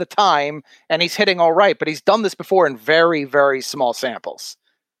half the time, and he's hitting all right, but he's done this before in very, very small samples.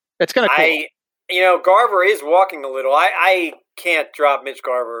 It's going to cool. Garver is walking a little. I can't drop Mitch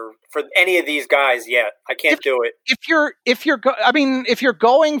Garver for any of these guys yet. I can't do it. If you're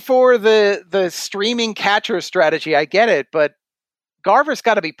going for the streaming catcher strategy, I get it, but Garver's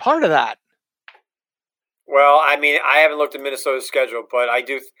got to be part of that. Well, I mean, I haven't looked at Minnesota's schedule, but I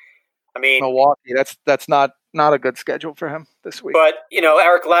do. Milwaukee. That's not a good schedule for him this week. But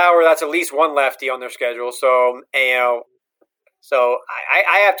Eric Lauer, that's at least one lefty on their schedule. So I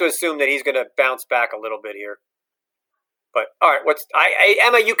have to assume that he's going to bounce back a little bit here. But all right,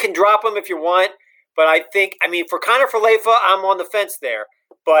 Emma, you can drop him if you want, but for Kiner Falefa, I'm on the fence there.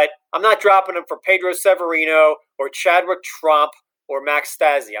 But I'm not dropping him for Pedro Severino or Chadwick Tromp or Max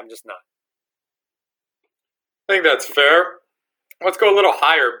Stassi. I'm just not. I think that's fair. Let's go a little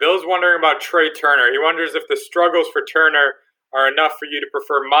higher. Bill's wondering about Trey Turner. He wonders if the struggles for Turner are enough for you to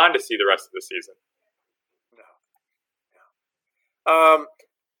prefer Mondesi the rest of the season. No.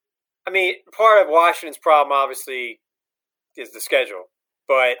 Part of Washington's problem, obviously, is the schedule.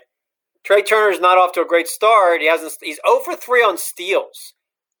 But Trey Turner's not off to a great start. He's 0 for 3 on steals.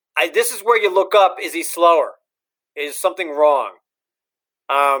 This is where you look up, is he slower? Is something wrong?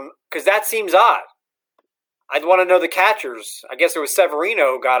 Because that seems odd. I'd want to know the catchers. I guess it was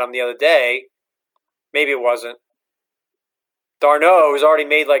Severino who got him the other day. Maybe it wasn't. Darno has already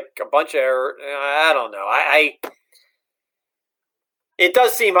made like a bunch of errors. I don't know. It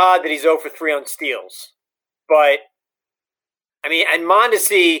does seem odd that he's 0 for 3 on steals. But, I mean, and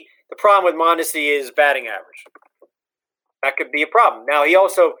Mondesi, the problem with Mondesi is batting average. That could be a problem. Now,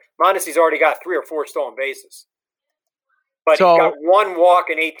 Mondesi's already got 3 or 4 stolen bases. But he's got 1 walk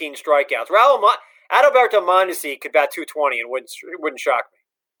and 18 strikeouts. Adalberto Mondesi could bat 220 and it wouldn't shock me.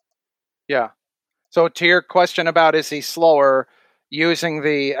 Yeah. So to your question about is he slower, I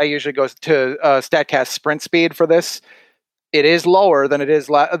usually go to StatCast sprint speed for this. It is lower than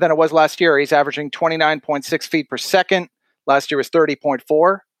it was last year. He's averaging 29.6 feet per second. Last year was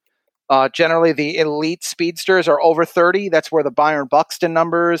 30.4. Generally, the elite speedsters are over 30. That's where the Byron Buxton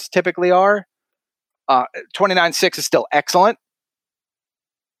numbers typically are. 29.6 is still excellent.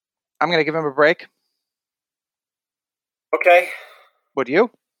 I'm going to give him a break. Okay. Would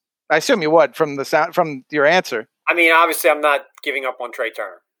you? I assume you would from your answer. I mean, obviously, I'm not giving up on Trey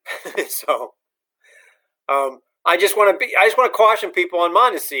Turner. So, I just want to caution people on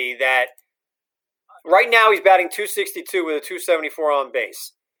Mondesi that right now he's batting 262 with a 274 on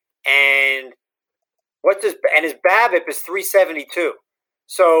base, and his BABIP is 372.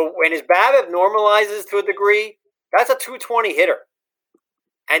 So when his BABIP normalizes to a degree, that's a 220 hitter,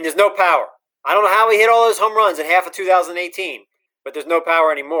 and there's no power. I don't know how he hit all those home runs in half of 2018, but there's no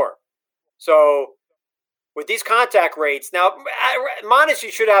power anymore. So with these contact rates, now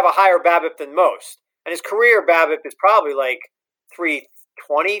Mondesi should have a higher BABIP than most. And his career BABIP is probably like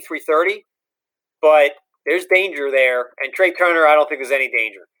 320, 330. But there's danger there. And Trey Turner, I don't think there's any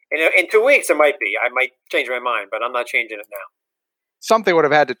danger. In 2 weeks, it might be. I might change my mind, but I'm not changing it now. Something would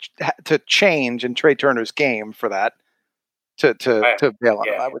have had to change in Trey Turner's game for that to bail on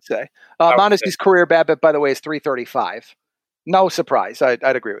him, I would say. Mondesi's career BABIP, by the way, is 335. No surprise. I'd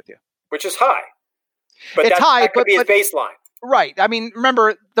agree with you. Which is high. But it's high, that could be his baseline. Right. I mean,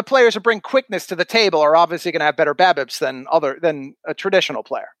 remember, the players who bring quickness to the table are obviously going to have better BABIPs than a traditional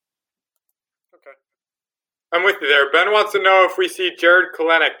player. Okay. I'm with you there. Ben wants to know if we see Jared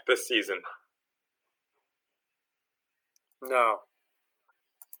Kelenic this season. No.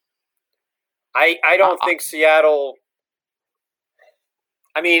 I don't think Seattle...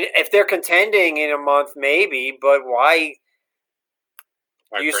 I mean, if they're contending in a month, maybe, but why...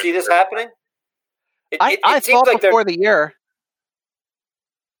 Do you see this happening? I thought like before the year.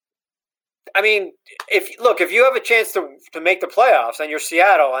 I mean, if you have a chance to make the playoffs and you're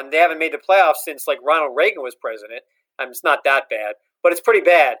Seattle and they haven't made the playoffs since like Ronald Reagan was president, it's not that bad, but it's pretty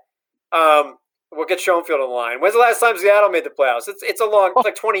bad. We'll get Schoenfield on the line. When's the last time Seattle made the playoffs? It's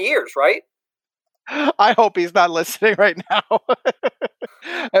like 20 years, right? I hope he's not listening right now.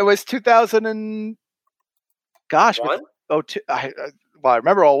 It was 2000 and gosh, 02. I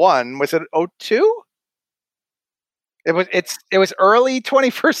remember 01. Was it 02? It was early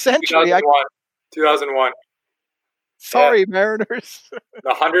 21st century. 2001. Sorry, yeah. Mariners.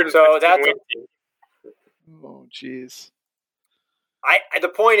 100. So that's oh, jeez. The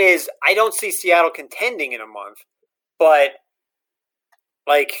point is, I don't see Seattle contending in a month, but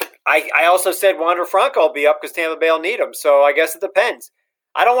like I also said, Wander Franco will be up because Tampa Bay will need him. So I guess it depends.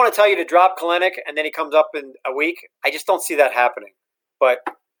 I don't want to tell you to drop Kelenic and then he comes up in a week. I just don't see that happening. But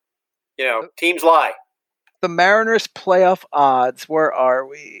teams lie. The Mariners playoff odds, where are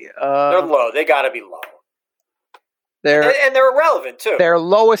we? They're low. They got to be low. They're irrelevant, too. They're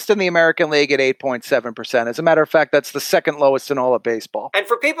lowest in the American League at 8.7%. As a matter of fact, that's the second lowest in all of baseball. And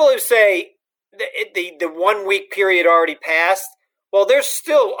for people who say the 1 week period already passed, well, there's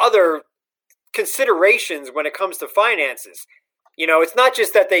still other considerations when it comes to finances. It's not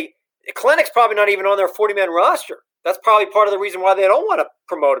just that Kelenic's probably not even on their 40-man roster. That's probably part of the reason why they don't want to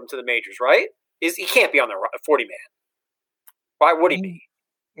promote him to the majors, right? He can't be on the 40-man. Why would he be?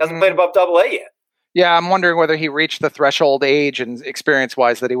 He hasn't played above Double-A yet. Yeah, I'm wondering whether he reached the threshold age and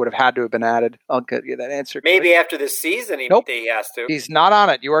experience-wise that he would have had to have been added. I'll get you that answer. Maybe after this season he has to. He's not on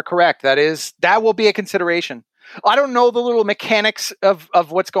it. You are correct. That will be a consideration. I don't know the little mechanics of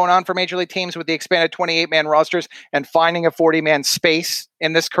what's going on for Major League teams with the expanded 28-man rosters and finding a 40-man space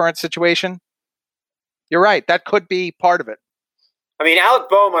in this current situation. You're right. That could be part of it. I mean, Alec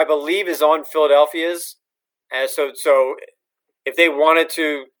Boehm, I believe, is on Philadelphia's. So if they wanted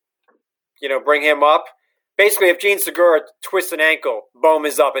to, bring him up, basically if Gene Segura twists an ankle, Boehm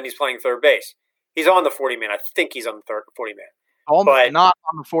is up and he's playing third base. He's on the 40-man. I think he's on the 40-man. Oh, but not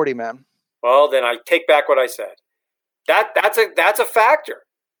on the 40-man. Well, then I take back what I said. That's a factor.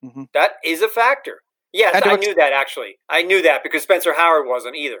 Mm-hmm. That is a factor. Yes, I knew that, actually. I knew that because Spencer Howard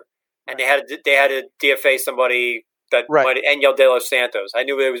wasn't either. and they had to DFA somebody that might Angel De Los Santos. I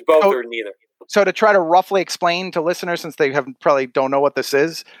knew it was both or neither. So to try to roughly explain to listeners, since they probably don't know what this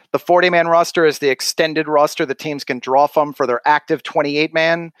is, the 40-man roster is the extended roster the teams can draw from for their active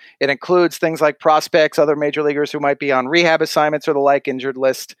 28-man. It includes things like prospects, other major leaguers who might be on rehab assignments or the like, injured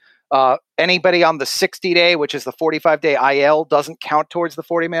list. Anybody on the 60-day, which is the 45-day IL, doesn't count towards the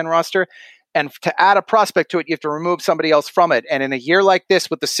 40-man roster. And to add a prospect to it, you have to remove somebody else from it. And in a year like this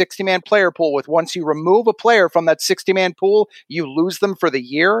with the 60-man player pool, once you remove a player from that 60-man pool, you lose them for the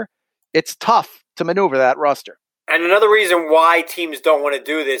year. It's tough to maneuver that roster. And another reason why teams don't want to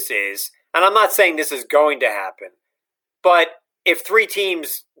do this is, and I'm not saying this is going to happen, but if 3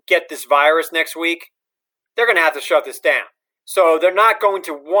 teams get this virus next week, they're going to have to shut this down. So they're not going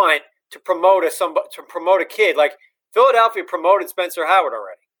to want to promote a kid. Like Philadelphia promoted Spencer Howard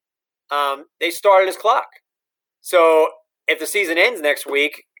already. They started his clock. So if the season ends next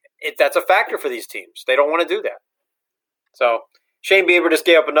week, that's a factor for these teams. They don't want to do that. So Shane Bieber just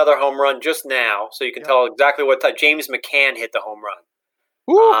gave up another home run just now, so you can tell exactly what type. James McCann hit the home run.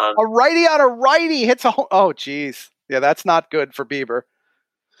 Ooh, a righty on a righty hits a home. Oh, geez. Yeah, that's not good for Bieber.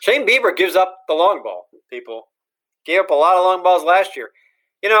 Shane Bieber gives up the long ball, people. Gave up a lot of long balls last year.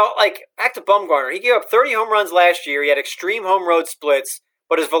 Back to Bumgarner. He gave up 30 home runs last year. He had extreme home road splits,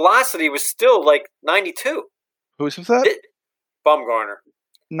 but his velocity was still 92. Whose was that? Bumgarner.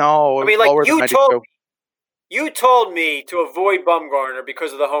 No, I mean, you told me to avoid Bumgarner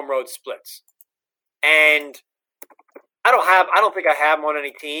because of the home road splits. And I don't think I have him on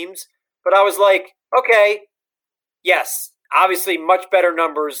any teams, but I was like, okay, yes, obviously much better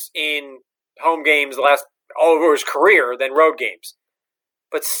numbers in home games over his career than road games.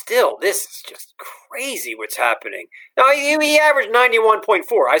 But still, this is just crazy what's happening. Now, he averaged 91.4.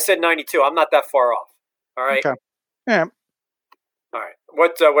 I said 92. I'm not that far off. All right? Okay. Yeah. All right.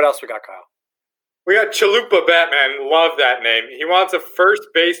 What else we got, Kyle? We got Chalupa Batman. Love that name. He wants a first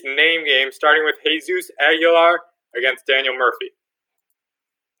base name game starting with Jesus Aguilar against Daniel Murphy.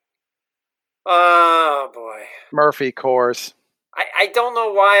 Oh, boy. Murphy course. I don't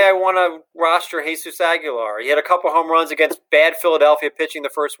know why I want to roster Jesus Aguilar. He had a couple home runs against bad Philadelphia pitching the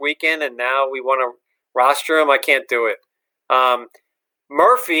first weekend, and now we want to roster him. I can't do it.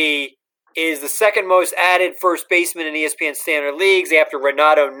 Murphy is the second most added first baseman in ESPN Standard Leagues after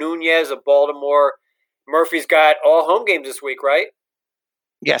Renato Nunez of Baltimore. Murphy's got all home games this week, right?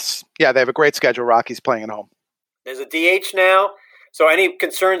 Yes. Yeah, they have a great schedule. Rockies playing at home. There's a DH now. So any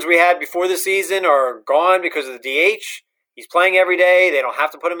concerns we had before the season are gone because of the DH. He's playing every day. They don't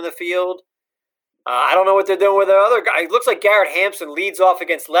have to put him in the field. I don't know what they're doing with the other guy. It looks like Garrett Hampson leads off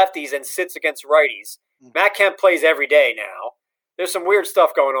against lefties and sits against righties. Matt Kemp plays every day now. There's some weird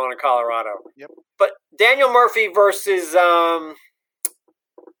stuff going on in Colorado. Yep. But Daniel Murphy versus that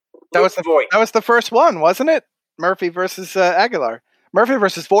was the first one, wasn't it? Murphy versus Aguilar. Murphy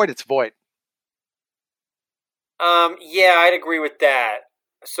versus Voit. It's Voit. Yeah, I'd agree with that.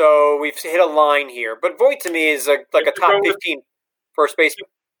 So we've hit a line here. But Voit to me is like a top 15 first baseman.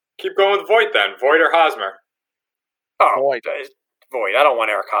 Keep going with Voit then. Voit or Hosmer? Oh, Voit. I don't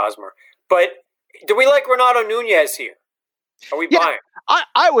want Eric Hosmer. But do we like Renato Nunez here? Are we buying?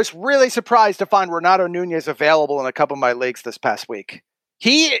 I was really surprised to find Renato Nunez available in a couple of my leagues this past week.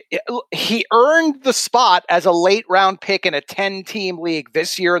 He earned the spot as a late round pick in a 10-team league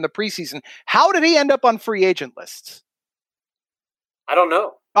this year in the preseason. How did he end up on free agent lists? I don't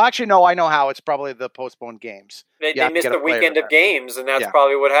know. Actually, no, I know how. It's probably the postponed games. They missed the weekend of games, and that's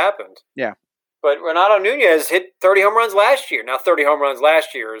probably what happened. Yeah. But Renato Nunez hit 30 home runs last year. Now, 30 home runs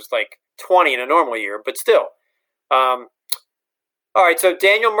last year is like 20 in a normal year, but still. All right, so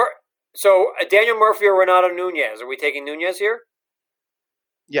Daniel Murphy or Renato Nunez. Are we taking Nunez here?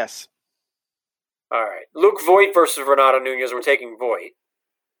 Yes. All right. Luke Voit versus Renato Nunez. We're taking Voit.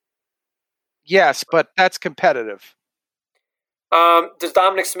 Yes, but that's competitive. Does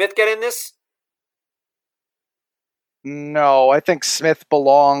Dominic Smith get in this? No, I think Smith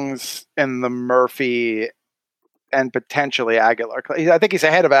belongs in the Murphy and potentially Aguilar. I think he's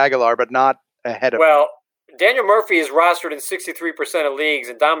ahead of Aguilar, but not ahead of him. Well, Daniel Murphy is rostered in 63% of leagues,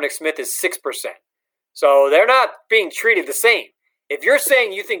 and Dominic Smith is 6%. So they're not being treated the same. If you're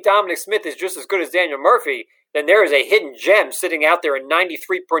saying you think Dominic Smith is just as good as Daniel Murphy, then there is a hidden gem sitting out there in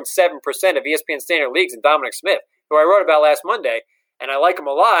 93.7% of ESPN Standard Leagues in Dominic Smith, who I wrote about last Monday, and I like him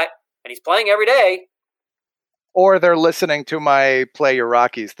a lot, and he's playing every day. Or they're listening to my Play Your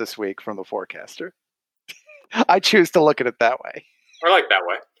Rockies this week from the Forecaster. I choose to look at it that way. I like that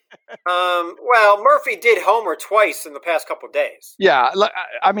way. Well, Murphy did homer twice in the past couple of days. Yeah,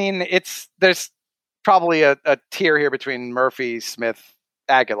 I mean, there's probably a tier here between Murphy, Smith,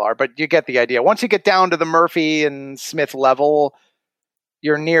 Aguilar, but you get the idea. Once you get down to the Murphy and Smith level,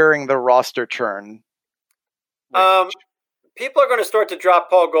 you're nearing the roster churn. People are going to start to drop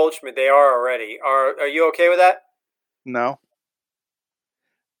Paul Goldschmidt. They are already. Are you okay with that? No.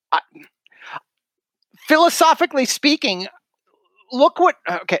 Philosophically speaking, look what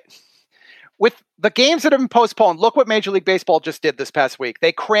with the games that have been postponed, look what Major League Baseball just did this past week.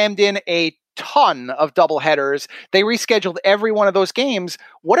 They crammed in a ton of doubleheaders. They rescheduled every one of those games.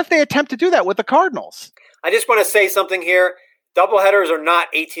 What if they attempt to do that with the Cardinals? I just want to say something here. Doubleheaders are not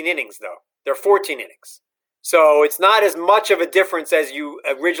 18 innings, though. They're 14 innings. So it's not as much of a difference as you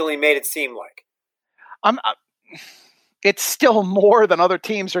originally made it seem like. It's still more than other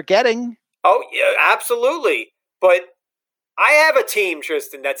teams are getting. Oh, yeah, absolutely. But I have a team,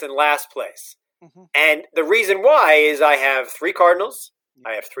 Tristan, that's in last place. Mm-hmm. And the reason why is I have 3 Cardinals,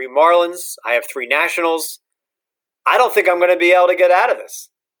 I have 3 Marlins, I have 3 Nationals. I don't think I'm going to be able to get out of this.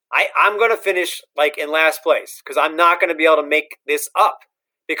 I'm going to finish like in last place because I'm not going to be able to make this up.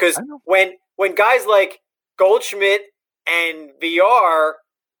 Because when guys like Goldschmidt and VR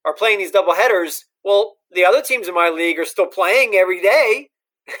are playing these doubleheaders, well, the other teams in my league are still playing every day.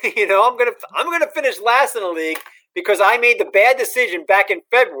 I'm gonna finish last in the league because I made the bad decision back in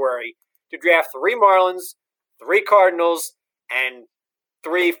February to draft 3 Marlins, 3 Cardinals, and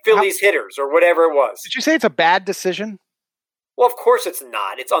 3 Phillies hitters or whatever it was. Did you say it's a bad decision? Well, of course it's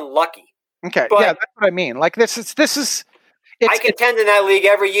not. It's unlucky. Okay, but yeah, that's what I mean. Like this is. I contend in that league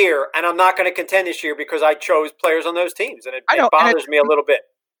every year, and I'm not going to contend this year because I chose players on those teams, and it bothers me a little bit.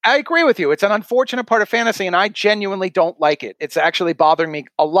 I agree with you. It's an unfortunate part of fantasy, and I genuinely don't like it. It's actually bothering me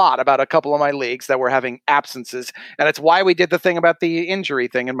a lot about a couple of my leagues that were having absences, and it's why we did the thing about the injury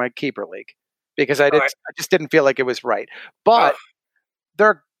thing in my keeper league, because I just didn't feel like it was right. But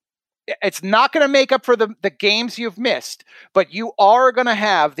it's not going to make up for the games you've missed, but you are going to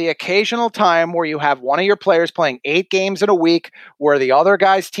have the occasional time where you have one of your players playing 8 games in a week where the other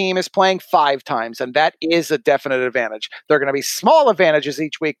guy's team is playing 5 times, and that is a definite advantage. There are going to be small advantages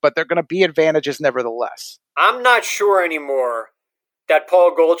each week, but they're going to be advantages nevertheless. I'm not sure anymore that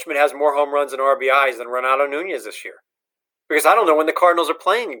Paul Goldschmidt has more home runs and RBIs than Renato Nunez this year, because I don't know when the Cardinals are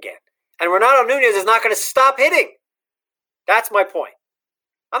playing again. And Renato Nunez is not going to stop hitting. That's my point.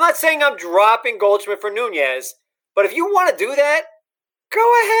 I'm not saying I'm dropping Goldschmidt for Nunez, but if you want to do that,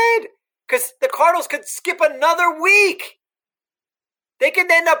 go ahead. Because the Cardinals could skip another week. They could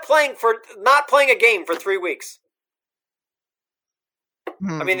end up not playing a game for 3 weeks.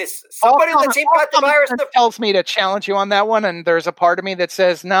 I mean, somebody on the team got the virus. Tells me to challenge you on that one, and there's a part of me that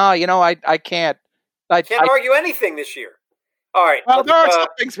says, no, I can't. I can't argue anything this year. All right. Well, there are some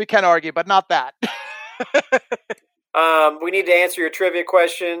things we can argue, but not that. We need to answer your trivia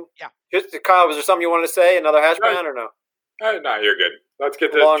question. Yeah. Kyle, was there something you wanted to say? Another hash brown or no? No, you're good. Let's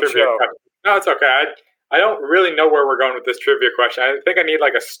get to the trivia question. No, it's okay. I don't really know where we're going with this trivia question. I think I need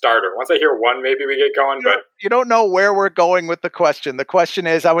like a starter. Once I hear one, maybe we get going. But you don't know where we're going with the question. The question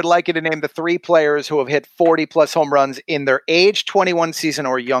is, I would like you to name the 3 players who have hit 40-plus home runs in their age 21 season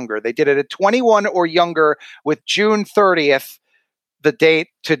or younger. They did it at 21 or younger with June 30th, the date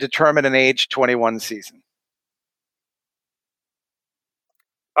to determine an age 21 season.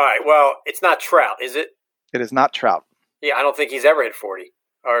 All right, well, it's not Trout, is it? It is not Trout. Yeah, I don't think he's ever hit 40.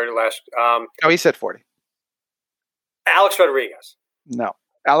 Or last. No, he said 40. Alex Rodriguez. No.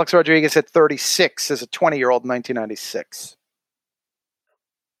 Alex Rodriguez hit 36 as a 20-year-old in 1996.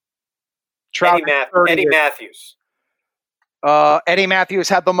 Trout Eddie Matthews. Eddie Matthews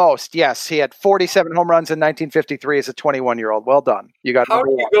had the most. Yes, he had 47 home runs in 1953 as a 21-year-old. Well done. You got. How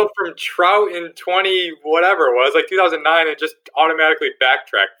did you go from Trout in 20 whatever it was, like 2009, and just automatically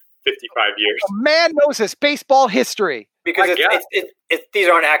backtrack 55 years? A man knows this baseball history because these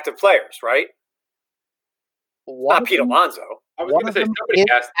aren't active players, right? Not Pete Alonso. I was going to say somebody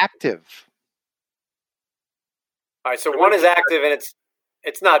active. All right, so one is active, and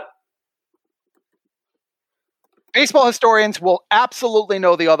it's not. Baseball historians will absolutely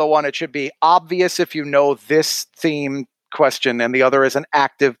know the other one. It should be obvious if you know this theme question, and the other is an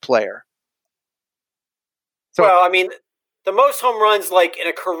active player. So, well, I mean, the most home runs like in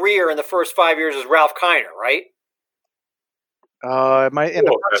a career in the first 5 years is Ralph Kiner, right? In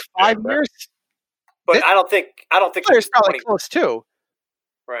the first 5 years? But I don't think he's probably close too.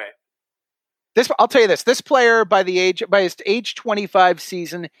 Right. I'll tell you this. This player by his age 25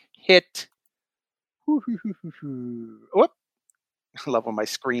 season hit. Whoop! I love when my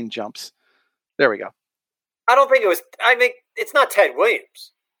screen jumps. There we go. I don't think it was. I think it's not Ted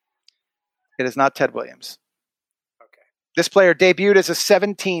Williams. It is not Ted Williams. Okay. This player debuted as a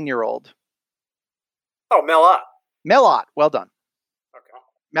 17-year-old. Oh, Mel Ott. Mel Ott. Well done. Okay.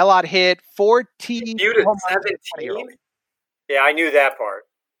 Melot hit 14. Viewed at 17? Yeah, I knew that part.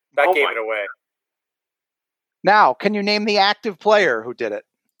 That gave it away. Now, can you name the active player who did it?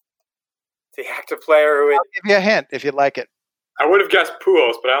 The active player who... I'll give you a hint if you'd like it. I would have guessed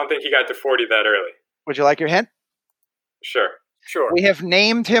Pujols, but I don't think he got to 40 that early. Would you like your hint? Sure. We have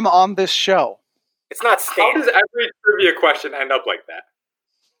named him on this show. It's not Stanton. How does every trivia question end up like that?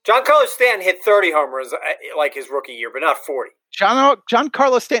 Giancarlo Stanton hit 30 homers like his rookie year, but not 40.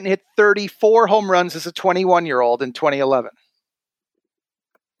 Giancarlo Stanton hit 34 home runs as a 21-year-old in 2011.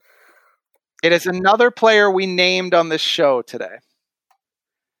 It is another player we named on this show today.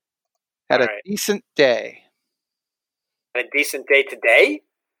 Had a decent day. A decent day today?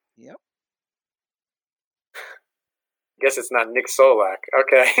 Yep. Guess it's not Nick Solak.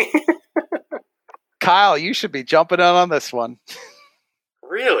 Okay. Kyle, you should be jumping in on this one.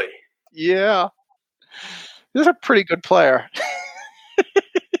 Really? Yeah. He's a pretty good player.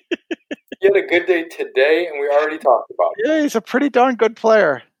 He had a good day today, and we already talked about it. Yeah, he's a pretty darn good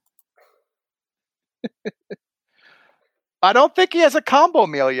player. I don't think he has a combo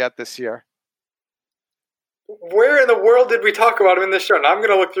meal yet this year. Where in the world did we talk about him in this show? Now I'm going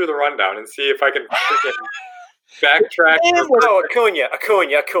to look through the rundown and see if I can backtrack. Oh, Acuna.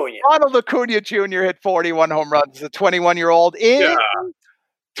 Ronald Acuna Jr. hit 41 home runs as a 21-year-old in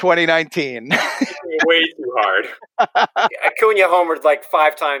 2019. Way too hard. Acuna homered like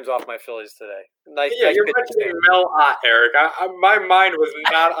 5 times off my Phillies today. Nice you're mentioning Mel Ott, Eric. My mind was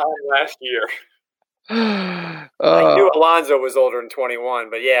not on last year. I knew Alonso was older than 21,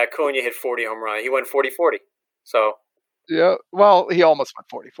 but yeah, Acuna hit 40 home runs. He went 40-40. So yeah, well, he almost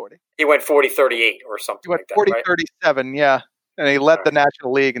went 40-40. He went 40-38 or something. He went like that, 40-37, right? Yeah, and he led the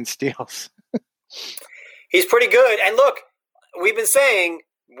National League in steals. He's pretty good. And look, we've been saying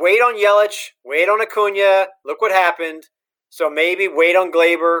wait on Yelich, wait on Acuna. Look what happened. So maybe wait on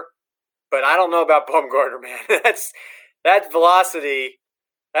Glaber, but I don't know about Bumgarner, man. That velocity.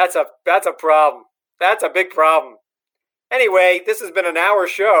 That's a problem. That's a big problem. Anyway, this has been an hour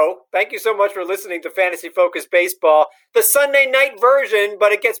show. Thank you so much for listening to Fantasy Focus Baseball, the Sunday night version,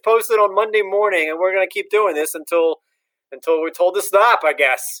 but it gets posted on Monday morning, and we're going to keep doing this until we're told to stop, I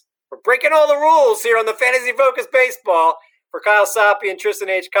guess. We're breaking all the rules here on the Fantasy Focus Baseball. For Kyle Soppe and Tristan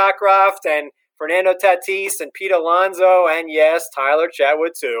H. Cockcroft and Fernando Tatis and Pete Alonso and, yes, Tyler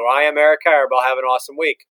Chatwood, too. I am Eric Karabell. Have an awesome week.